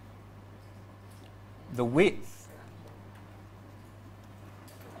 the width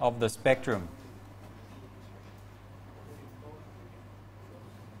of the spectrum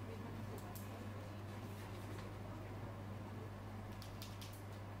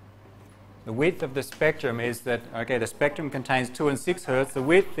is that, okay, the spectrum contains 2 and 6 Hertz. The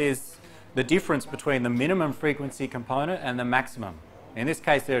width is the difference between the minimum frequency component and the maximum. In this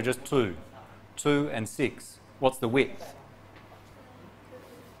case, there are just 2 and 6. What's the width?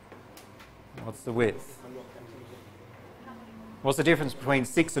 What's the width? What's the difference between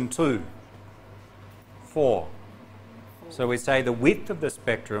 6 and 2? 4. So we say the width of the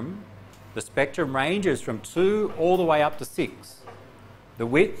spectrum ranges from 2 all the way up to 6. The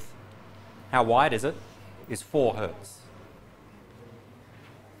width, how wide is it, is 4 Hertz.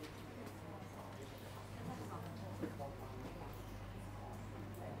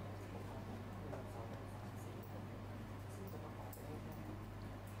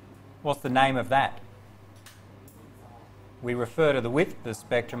 What's the name of that? We refer to the width of the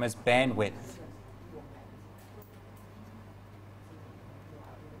spectrum as bandwidth.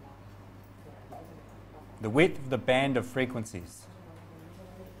 The width of the band of frequencies.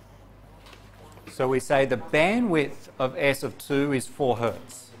 So we say the bandwidth of S of 2 is 4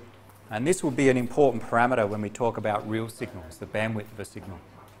 Hertz. And this will be an important parameter when we talk about real signals, the bandwidth of a signal.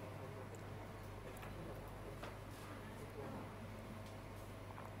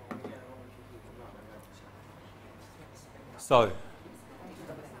 So,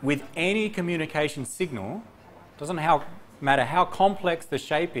 with any communication signal, doesn't matter how complex the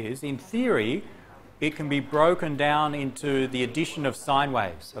shape is, in theory, it can be broken down into the addition of sine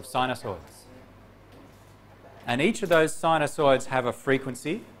waves, of sinusoids. And each of those sinusoids have a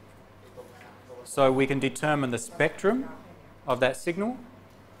frequency, so we can determine the spectrum of that signal,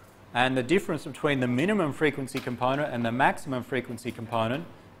 and the difference between the minimum frequency component and the maximum frequency component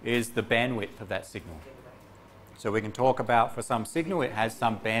is the bandwidth of that signal. So we can talk about, for some signal, it has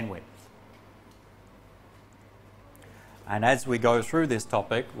some bandwidth. And as we go through this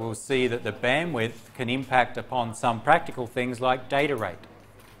topic, we'll see that the bandwidth can impact upon some practical things like data rate.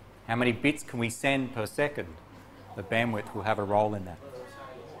 How many bits can we send per second? The bandwidth will have a role in that.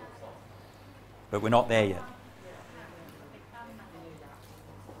 But we're not there yet.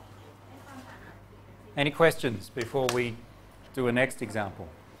 Any questions before we do a next example?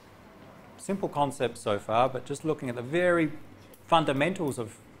 Simple concept so far, but just looking at the very fundamentals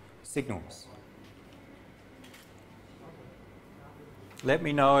of signals. Let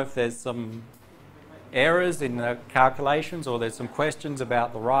me know if there's some errors in the calculations or there's some questions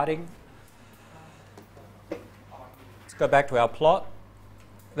about the writing. Let's go back to our plot.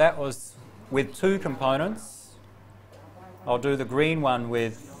 That was with 2 components. I'll do the green one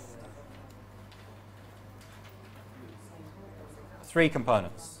with 3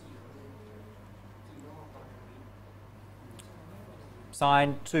 components.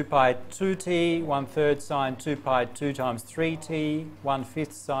 Sine 2 pi 2t, 1/3 sine 2 pi 2 times 3t,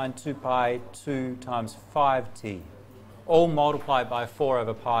 1/5 sine 2 pi 2 times 5t. All multiplied by 4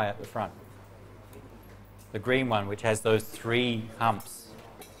 over pi at the front. The green one, which has those 3 humps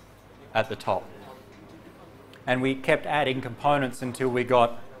at the top. And we kept adding components until we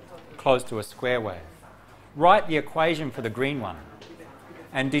got close to a square wave. Write the equation for the green one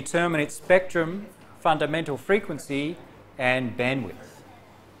and determine its spectrum, fundamental frequency, and bandwidth.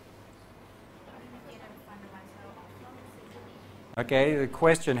 Okay, the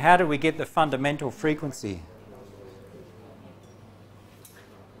question, how do we get the fundamental frequency?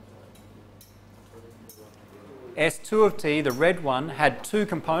 S2 of t, the red one, had 2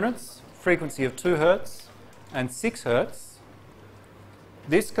 components, frequency of 2 Hz and 6 Hz.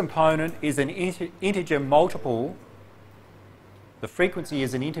 This component is an integer multiple. The frequency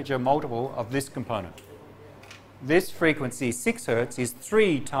is an integer multiple of this component. This frequency, 6 Hz, is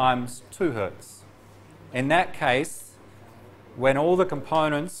 3 times 2 Hz. In that case, when all the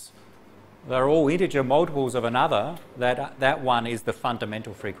components, they're all integer multiples of another, that one is the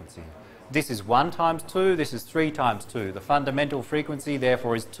fundamental frequency. This is 1 times 2, this is 3 times 2. The fundamental frequency,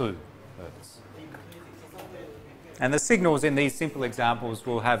 therefore, is 2 Hz. And the signals in these simple examples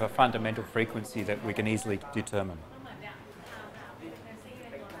will have a fundamental frequency that we can easily determine.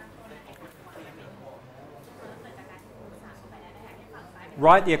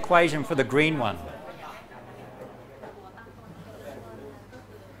 Write the equation for the green one.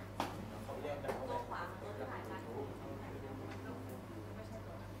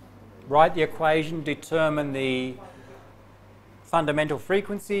 Write the equation, determine the fundamental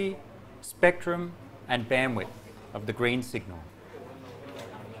frequency, spectrum, and bandwidth of the green signal.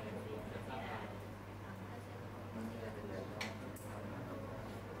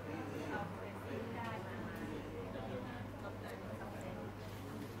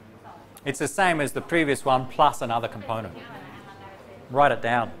 It's the same as the previous one plus another component. Write it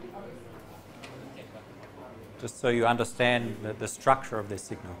down, just so you understand the structure of this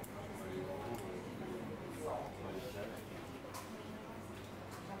signal.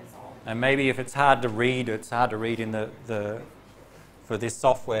 And maybe if it's hard to read in for this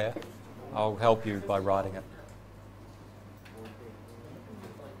software, I'll help you by writing it.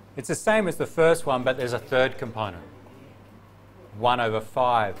 It's the same as the first one, but there's a third component. 1 over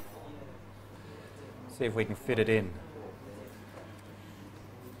 5. See if we can fit it in.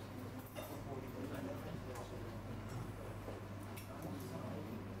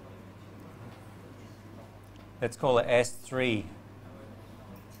 Let's call it S3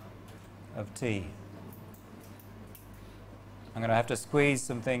 of t. I'm going to have to squeeze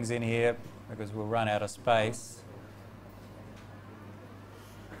some things in here because we'll run out of space.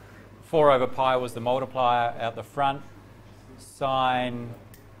 4 over pi was the multiplier out the front. Sine,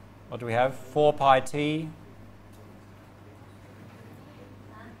 what do we have? 4 pi t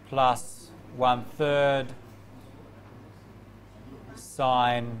plus 1/3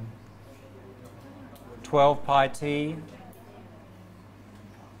 sine 12 pi t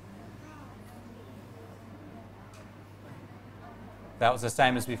that was the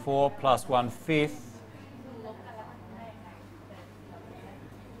same as before, plus 1/5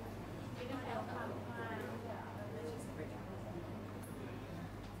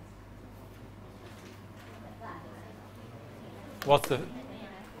 what's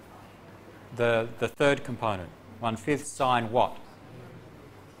the third component? 1/5 sine what?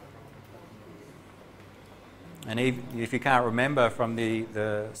 And if you can't remember from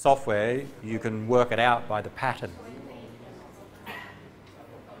the software, you can work it out by the pattern.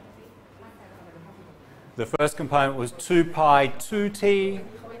 The first component was 2 pi 2t,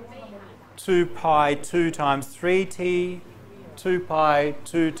 2 pi 2 times 3t, 2 pi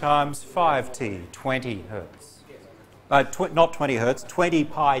 2 times 5t, 20 Hertz. Not 20 Hertz, 20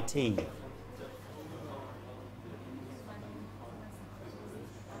 pi t.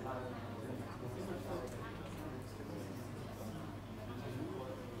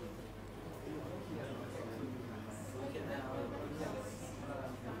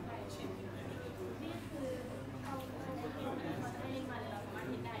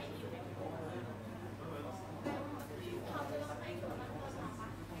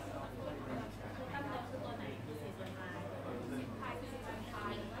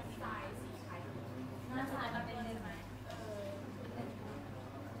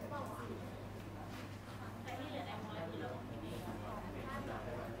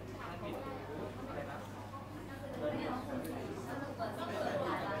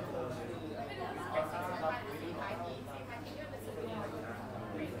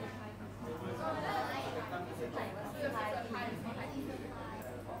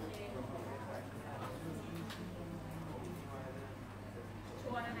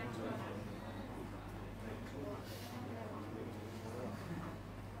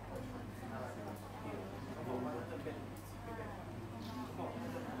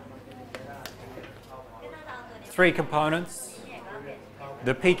 3 components.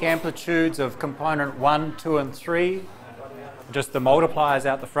 The peak amplitudes of component 1, 2 and 3, just the multipliers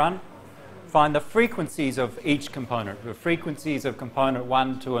out the front. Find the frequencies of each component, the frequencies of component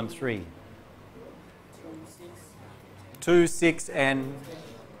 1, 2 and 3. 2, 6 and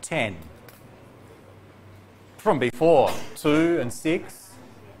 10. From before, 2 and 6,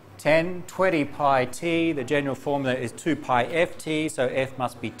 10, 20 pi t, the general formula is 2 pi ft, so f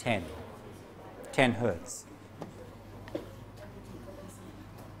must be 10 hertz.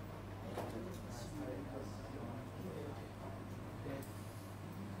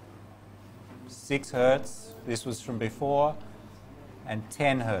 6 hertz, this was from before, and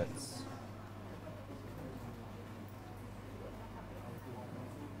 10 hertz.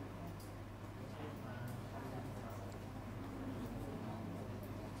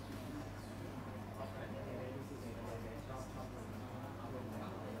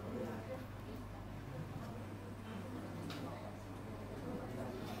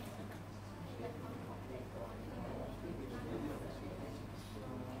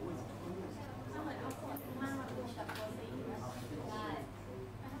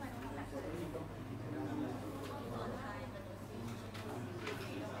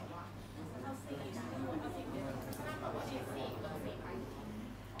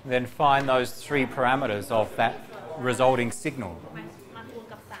 Then find those 3 parameters of that resulting signal.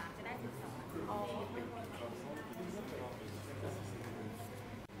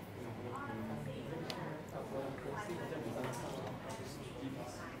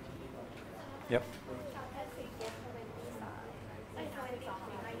 Yep.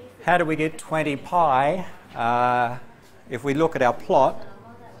 How do we get 20 pi? If we look at our plot,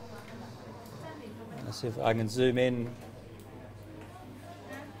 let's see if I can zoom in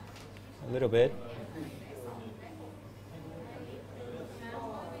a little bit.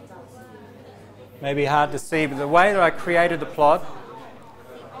 Maybe hard to see, but the way that I created the plot,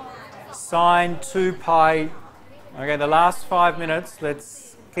 sine 2 pi, okay, the last 5 minutes,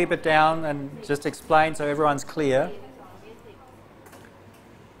 let's keep it down and just explain so everyone's clear.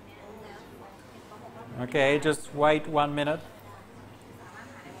 Okay, just wait 1 minute.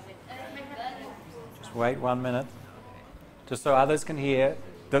 Just wait 1 minute, just so others can hear.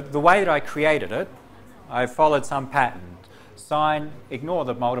 The way that I created it, I followed some pattern. Sine, ignore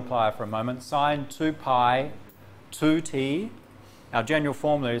the multiplier for a moment, sine 2 pi 2t. Our general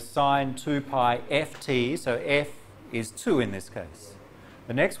formula is sine 2 pi ft, so f is 2 in this case.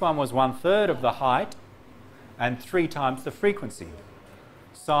 The next one was 1/3 of the height and 3 times the frequency.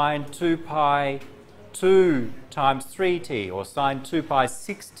 Sine 2 pi 2 times 3t, or sine 2 pi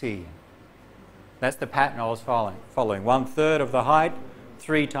 6t. That's the pattern I was following. 1/3 of the height,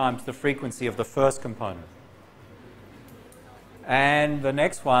 3 times the frequency of the first component. And the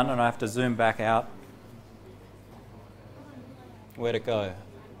next one, and I have to zoom back out. Where'd it go?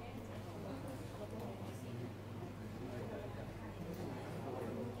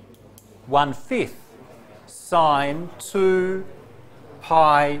 One-fifth sine 2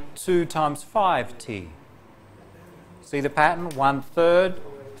 pi 2 times 5t. See the pattern? 1/3,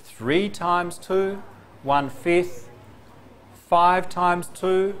 3 times 2, 1/5, 5 times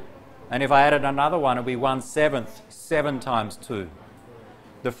 2, and if I added another one, it would be 1/7, 7 times 2.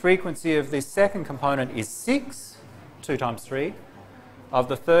 The frequency of this second component is 6, 2 times 3. Of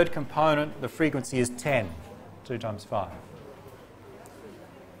the third component, the frequency is 10, 2 times 5.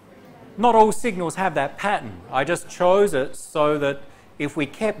 Not all signals have that pattern. I just chose it so that if we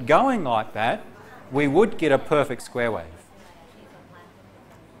kept going like that, we would get a perfect square wave.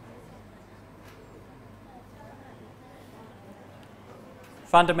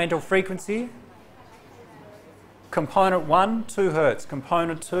 Fundamental frequency, component 1, 2 hertz,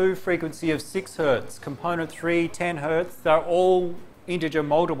 component 2, frequency of 6 hertz, component 3, 10 hertz, they're all integer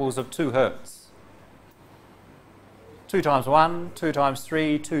multiples of 2 hertz. 2 times 1, 2 times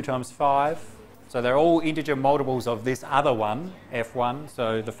 3, 2 times 5, so they're all integer multiples of this other one, F1,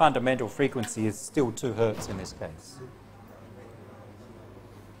 so the fundamental frequency is still 2 hertz in this case.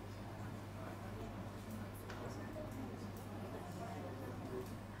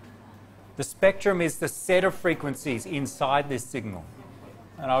 The spectrum is the set of frequencies inside this signal.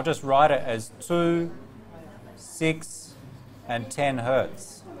 And I'll just write it as 2, 6, and 10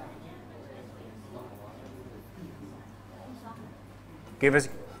 hertz.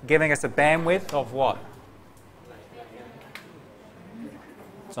 Giving us a bandwidth of what?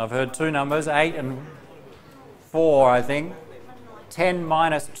 So I've heard 2 numbers, 8 and 4, I think. 10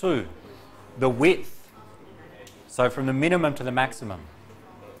 minus 2, the width. So from the minimum to the maximum.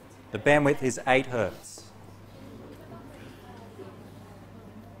 The bandwidth is 8 hertz.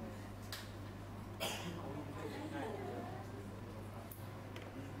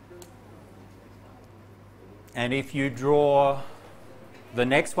 And if you draw the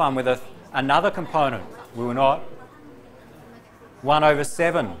next one with another component, we will not, 1 over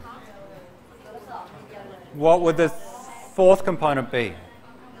 7. What would the fourth component be?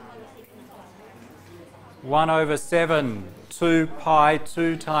 1 over 7, 2 pi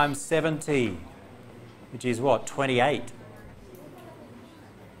 2 times 70, which is what, 28.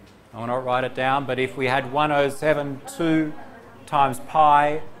 I will not write it down, but if we had 1 over 7, 2 times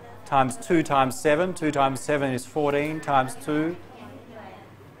pi times 2 times 7, 2 times 7 is 14 times 2,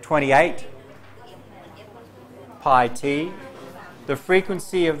 28 pi t. The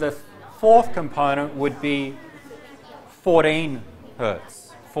frequency of the fourth component would be 14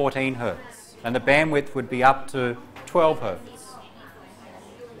 hertz, and the bandwidth would be up to 12 hertz.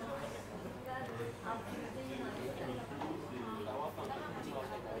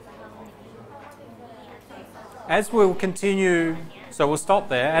 As we'll continue, so we'll stop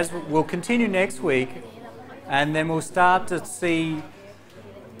there, as we'll continue next week, and then we'll start to see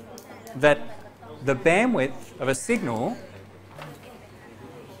that the bandwidth of a signal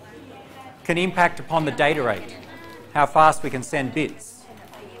can impact upon the data rate, how fast we can send bits.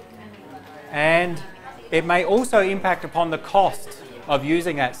 And it may also impact upon the cost of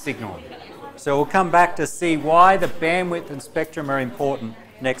using that signal. So we'll come back to see why the bandwidth and spectrum are important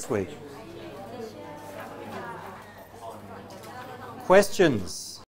next week. Questions?